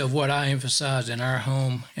much of what I emphasize in our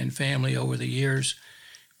home and family over the years,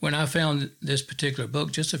 when I found this particular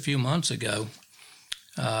book just a few months ago,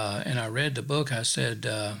 and I read the book, I said,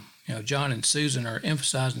 John and Susan are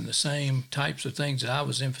emphasizing the same types of things that I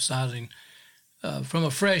was emphasizing from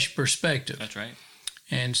a fresh perspective. That's right.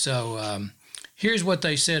 And so here's what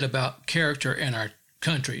they said about character in our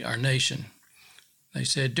country, our nation. They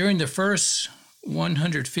said, during the first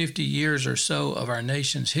 150 years or so of our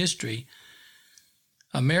nation's history,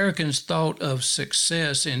 Americans thought of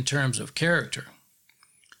success in terms of character.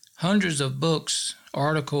 Hundreds of books,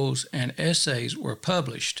 articles, and essays were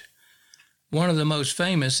published. One of the most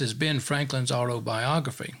famous is Ben Franklin's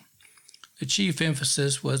autobiography. The chief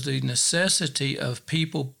emphasis was the necessity of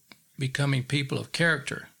people becoming people of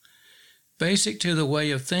character. Basic to the way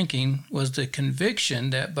of thinking was the conviction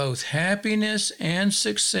that both happiness and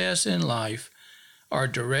success in life are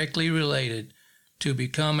directly related to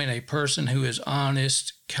becoming a person who is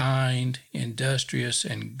honest, kind, industrious,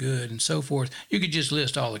 and good, and so forth. You could just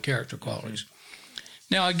list all the character qualities.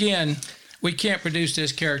 Now, again, we can't produce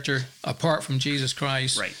this character apart from Jesus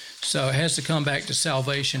Christ. Right. So it has to come back to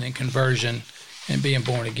salvation and conversion and being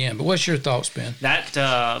born again. But what's your thoughts, Ben?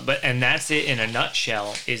 And that's it in a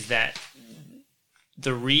nutshell, is that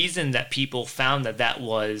the reason that people found that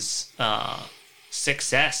was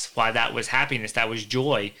success, why that was happiness, that was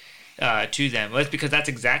joy to them, was because that's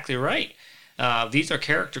exactly right. These are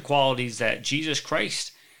character qualities that Jesus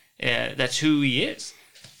Christ, that's who he is.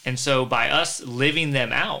 And so by us living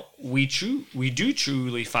them out, we do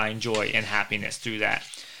truly find joy and happiness through that.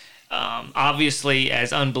 Obviously,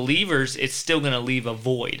 as unbelievers, it's still going to leave a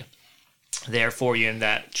void there for you, and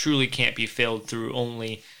that truly can't be filled through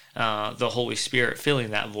only the Holy Spirit filling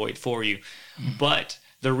that void for you. Mm-hmm. But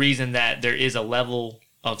the reason that there is a level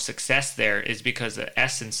of success there is because the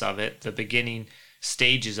essence of it, the beginning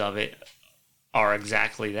stages of it, are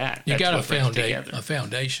exactly that. You got a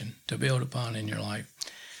foundation to build upon in your life.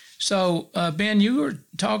 So, Ben, you were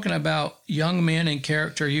talking about young men and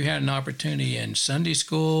character. You had an opportunity in Sunday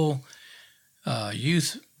school,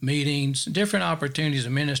 youth meetings, different opportunities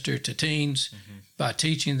to minister to teens by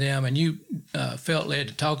teaching them, and you felt led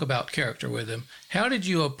to talk about character with them. How did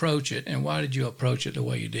you approach it, and why did you approach it the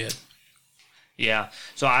way you did? Yeah,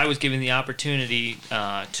 so I was given the opportunity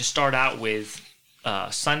to start out with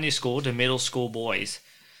Sunday school to middle school boys.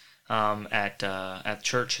 at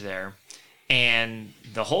church there. And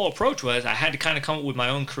the whole approach was I had to kind of come up with my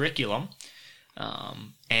own curriculum,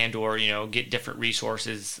 and or get different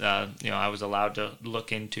resources. I was allowed to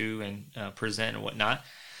look into and present and whatnot.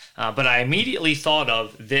 But I immediately thought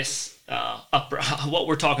of this what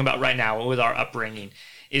we're talking about right now with our upbringing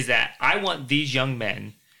is that I want these young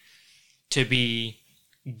men to be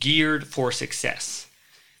geared for success.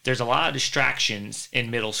 There's a lot of distractions in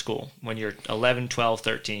middle school when you're 11, 12,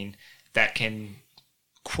 13 that can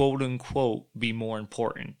quote unquote be more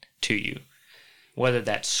important to you, whether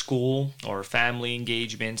that's school or family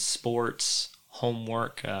engagements, sports,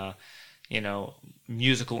 homework,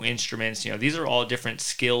 musical instruments. These are all different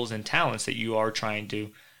skills and talents that you are trying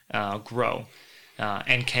to grow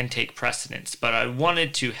and can take precedence. But I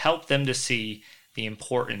wanted to help them to see the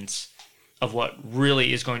importance of what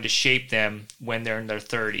really is going to shape them when they're in their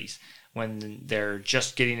 30s, when they're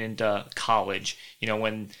just getting into college,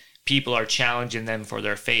 when people are challenging them for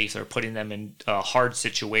their faith or putting them in hard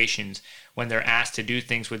situations, when they're asked to do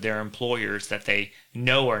things with their employers that they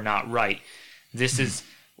know are not right. This is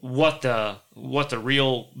what the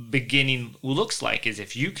real beginning looks like, is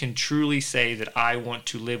if you can truly say that I want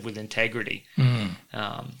to live with integrity,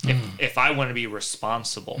 if I want to be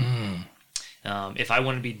responsible, if I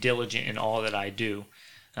want to be diligent in all that I do.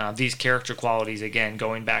 These character qualities, again,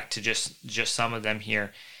 going back to just some of them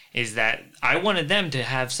here, is that I wanted them to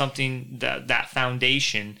have something, that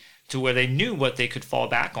foundation to where they knew what they could fall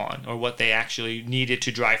back on or what they actually needed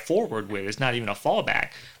to drive forward with. It's not even a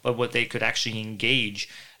fallback, but what they could actually engage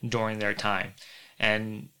during their time.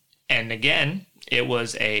 And again, it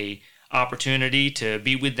was a opportunity to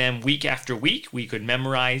be with them week after week. We could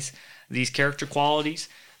memorize these character qualities.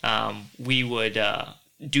 We would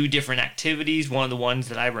do different activities. One of the ones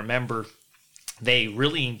that I remember they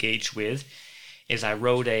really engaged with is I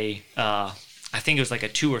wrote I think it was like a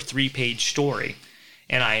 2 or 3 page story,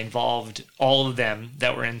 and I involved all of them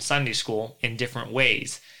that were in Sunday school in different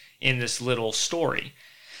ways in this little story.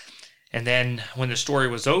 And then when the story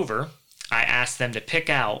was over, I asked them to pick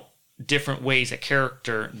out different ways that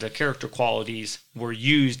the character qualities were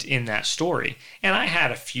used in that story. And I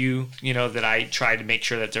had a few, that I tried to make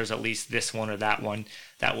sure that there's at least this one or that one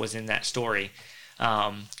that was in that story.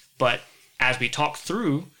 But as we talked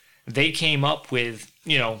through, they came up with,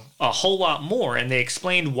 a whole lot more, and they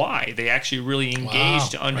explained why. They actually really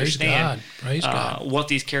engaged to understand Praise God. what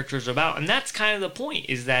these characters are about. And that's kind of the point,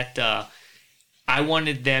 is that I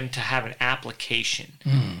wanted them to have an application.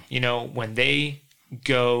 When they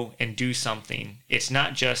go and do something, it's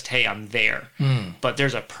not just, hey, I'm there, but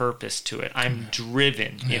there's a purpose to it. I'm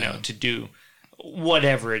driven, to do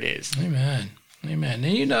whatever it is. Amen.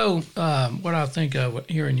 And what I think of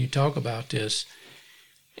hearing you talk about this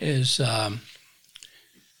is,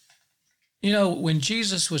 when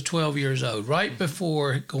Jesus was 12 years old, right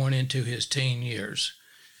before going into his teen years,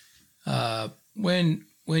 when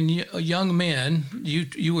young men,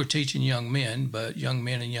 you were teaching young men, but young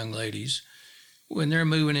men and young ladies, when they're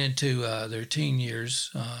moving into their teen years,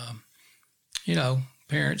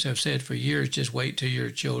 parents have said for years, just wait till your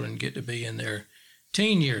children get to be in their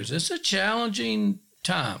teen years. It's a challenging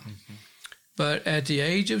time. But at the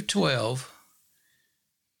age of 12,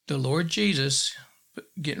 the Lord Jesus,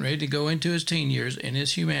 getting ready to go into his teen years in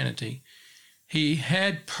his humanity, he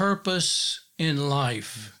had purpose in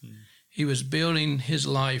life. He was building his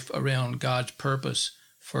life around God's purpose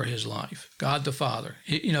for his life. God the Father.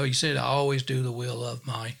 He said, I always do the will of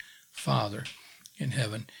my Father in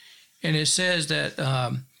heaven. And it says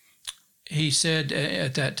that he said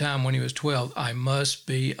at that time when he was 12, I must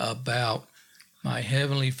be about my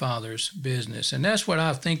Heavenly Father's business. And that's what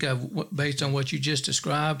I think of based on what you just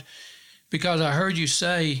described, because I heard you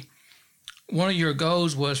say one of your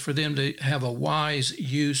goals was for them to have a wise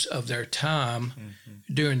use of their time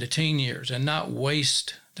during the teen years and not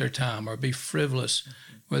waste their time or be frivolous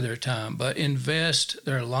with their time, but invest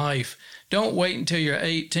their life. Don't wait until you're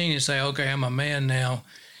 18 and say, okay, I'm a man now,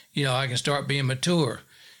 I can start being mature.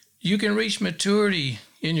 You can reach maturity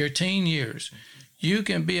in your teen years. You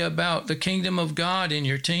can be about the kingdom of God in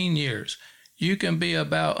your teen years. You can be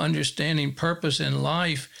about understanding purpose in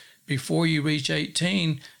life before you reach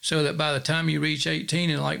 18, so that by the time you reach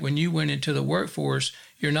 18, and like when you went into the workforce,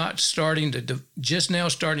 you're not starting to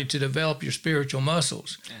develop your spiritual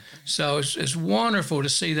muscles. So it's wonderful to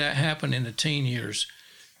see that happen in the teen years,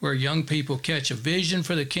 where young people catch a vision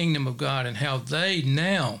for the kingdom of God and how they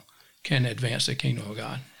now can advance the kingdom of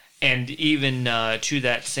God. And even to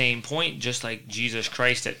that same point, just like Jesus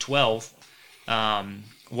Christ at 12,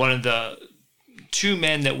 one of the 2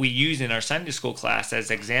 men that we use in our Sunday school class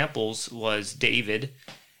as examples was David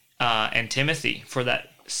and Timothy, for that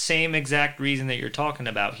same exact reason that you're talking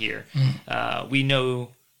about here. We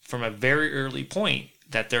know from a very early point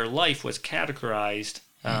that their life was categorized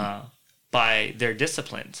by their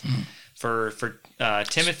disciplines. For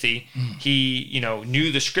Timothy, he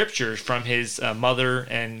knew the scriptures from his mother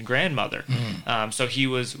and grandmother, so he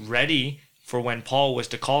was ready for when Paul was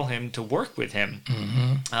to call him to work with him,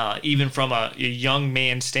 even from a young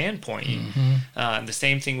man standpoint. The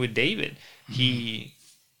same thing with David. He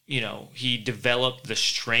developed the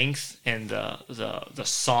strength and the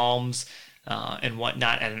Psalms and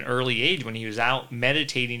whatnot at an early age when he was out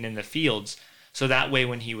meditating in the fields. So that way,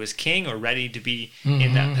 when he was king or ready to be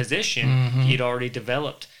in that position, he'd already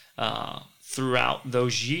developed throughout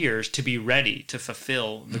those years to be ready to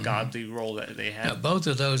fulfill the godly role that they had. Now, both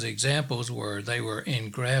of those examples they were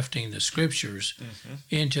engrafting the scriptures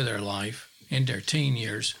into their life, in their teen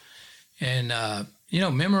years. And,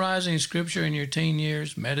 memorizing scripture in your teen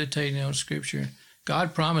years, meditating on scripture,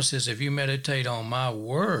 God promises if you meditate on my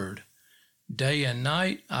word day and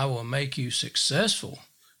night, I will make you successful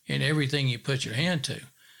in everything you put your hand to.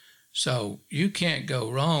 So you can't go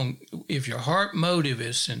wrong if your heart motive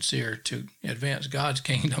is sincere to advance God's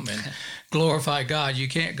kingdom and glorify God. You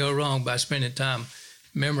can't go wrong by spending time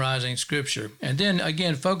memorizing scripture. And then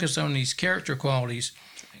again, focus on these character qualities.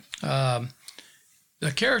 The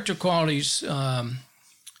character qualities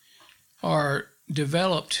are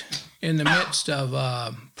developed in the midst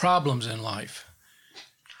of problems in life.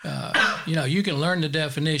 You can learn the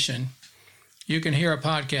definition. You can hear a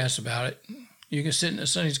podcast about it. You can sit in a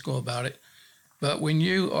Sunday school about it. But when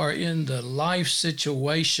you are in the life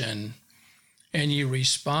situation and you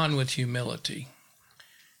respond with humility,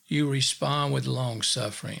 you respond with long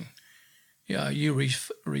suffering, you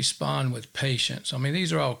respond with patience. I mean,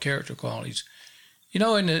 these are all character qualities.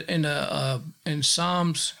 In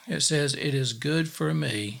Psalms, it says, "It is good for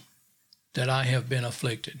me that I have been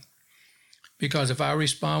afflicted." Because if I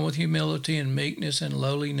respond with humility and meekness and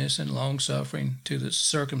lowliness and long-suffering to the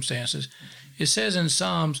circumstances, it says in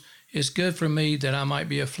Psalms, it's good for me that I might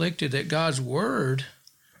be afflicted, that God's word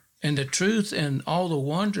and the truth and all the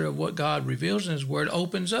wonder of what God reveals in his word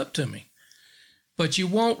opens up to me. But you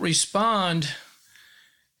won't respond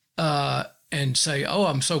and say, "Oh,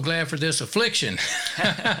 I'm so glad for this affliction,"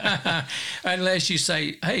 unless you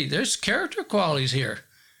say, "Hey, there's character qualities here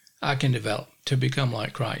I can develop to become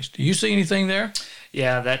like Christ." Do you see anything there?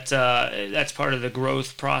 Yeah, that's part of the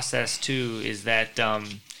growth process too. Is that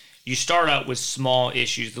you start out with small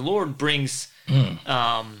issues. The Lord brings.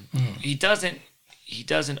 He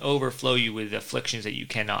doesn't overflow you with afflictions that you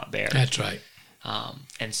cannot bear. That's right.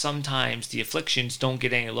 And sometimes the afflictions don't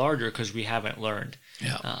get any larger because we haven't learned.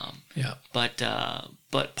 Yeah.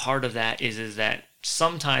 But part of that is that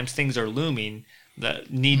sometimes things are looming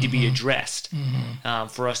that need to be addressed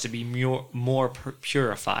for us to be more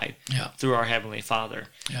purified through our Heavenly Father.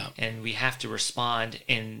 And we have to respond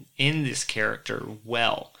in this character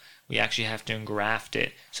well. We actually have to engraft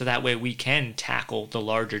it so that way we can tackle the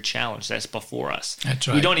larger challenge that's before us. That's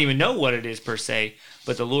right. We don't even know what it is per se,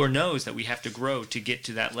 but the Lord knows that we have to grow to get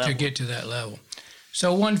to that level.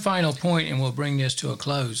 So one final point, and we'll bring this to a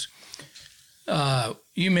close.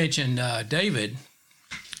 You mentioned David.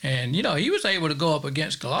 And, he was able to go up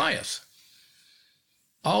against Goliath.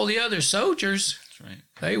 All the other soldiers,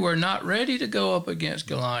 they were not ready to go up against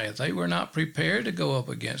Goliath. They were not prepared to go up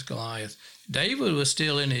against Goliath. David was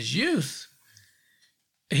still in his youth.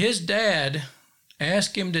 His dad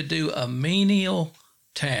asked him to do a menial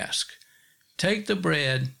task. Take the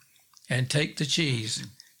bread and take the cheese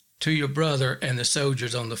to your brother and the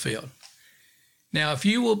soldiers on the field. Now, if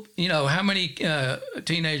you will, how many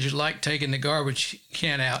teenagers like taking the garbage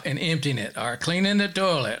can out and emptying it, or cleaning the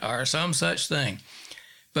toilet, or some such thing?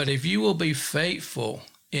 But if you will be faithful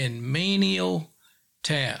in menial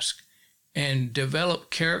tasks and develop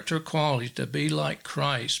character qualities to be like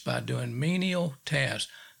Christ by doing menial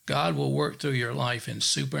tasks, God will work through your life in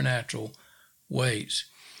supernatural ways.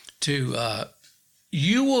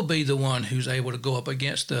 You will be the one who's able to go up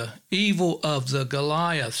against the evil of the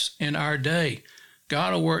Goliaths in our day.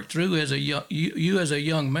 God will work through you as a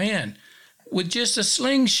young man with just a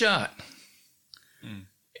slingshot.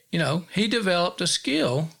 He developed a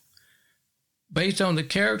skill based on the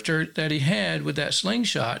character that he had with that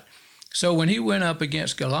slingshot. So when he went up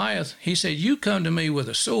against Goliath, he said, "You come to me with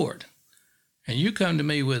a sword, and you come to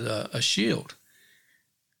me with a shield."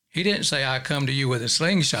 He didn't say, "I come to you with a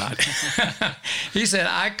slingshot." He said,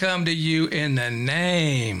 "I come to you in the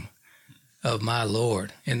name of my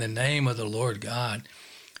Lord, in the name of the Lord God,"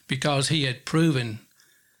 because he had proven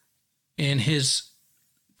in his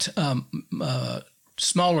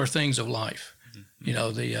smaller things of life You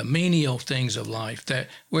know, the menial things of life that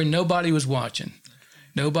where nobody was watching.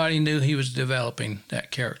 Nobody knew he was developing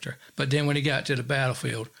that character. But then when he got to the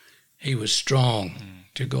battlefield, he was strong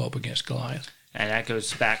to go up against Goliath. And that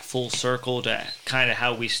goes back full circle to kind of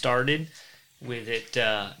how we started with it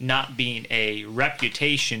not being a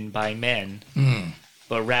reputation by men,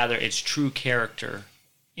 but rather it's true character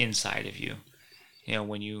inside of you. You know,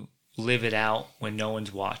 when you live it out, when no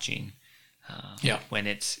one's watching, when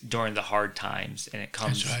it's during the hard times, and it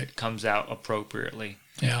comes out appropriately.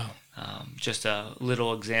 Yeah. Just a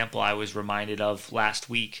little example I was reminded of last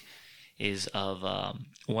week is of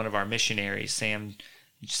one of our missionaries, Sam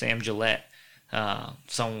Gillette.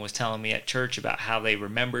 Someone was telling me at church about how they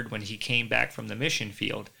remembered when he came back from the mission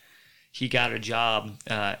field. He got a job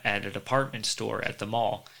at a department store at the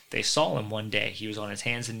mall. They saw him one day. He was on his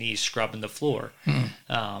hands and knees scrubbing the floor.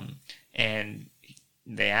 And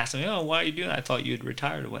they asked him, "Oh, why are you doing that? I thought you had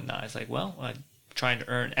retired or whatnot." I was like, "Well, I'm trying to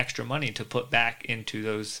earn extra money to put back into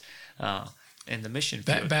those in the mission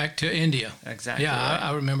field." Back to India. Exactly. Yeah, right.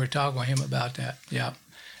 I remember talking with him about that. Yeah,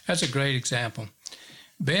 that's a great example.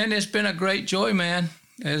 Ben, it's been a great joy, man.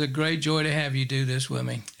 It's a great joy to have you do this with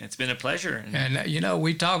me. It's been a pleasure. And, you know,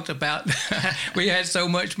 we talked about, we had so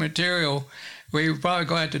much material, we were probably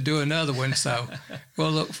going to have to do another one. So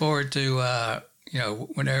we'll look forward to, you know,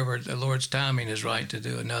 whenever the Lord's timing is right to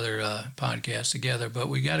do another podcast together. But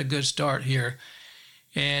we got a good start here.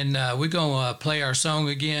 And we're going to play our song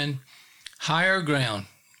again, Higher Ground.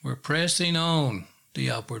 We're pressing on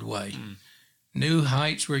the upward way. New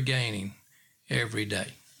heights we're gaining every day.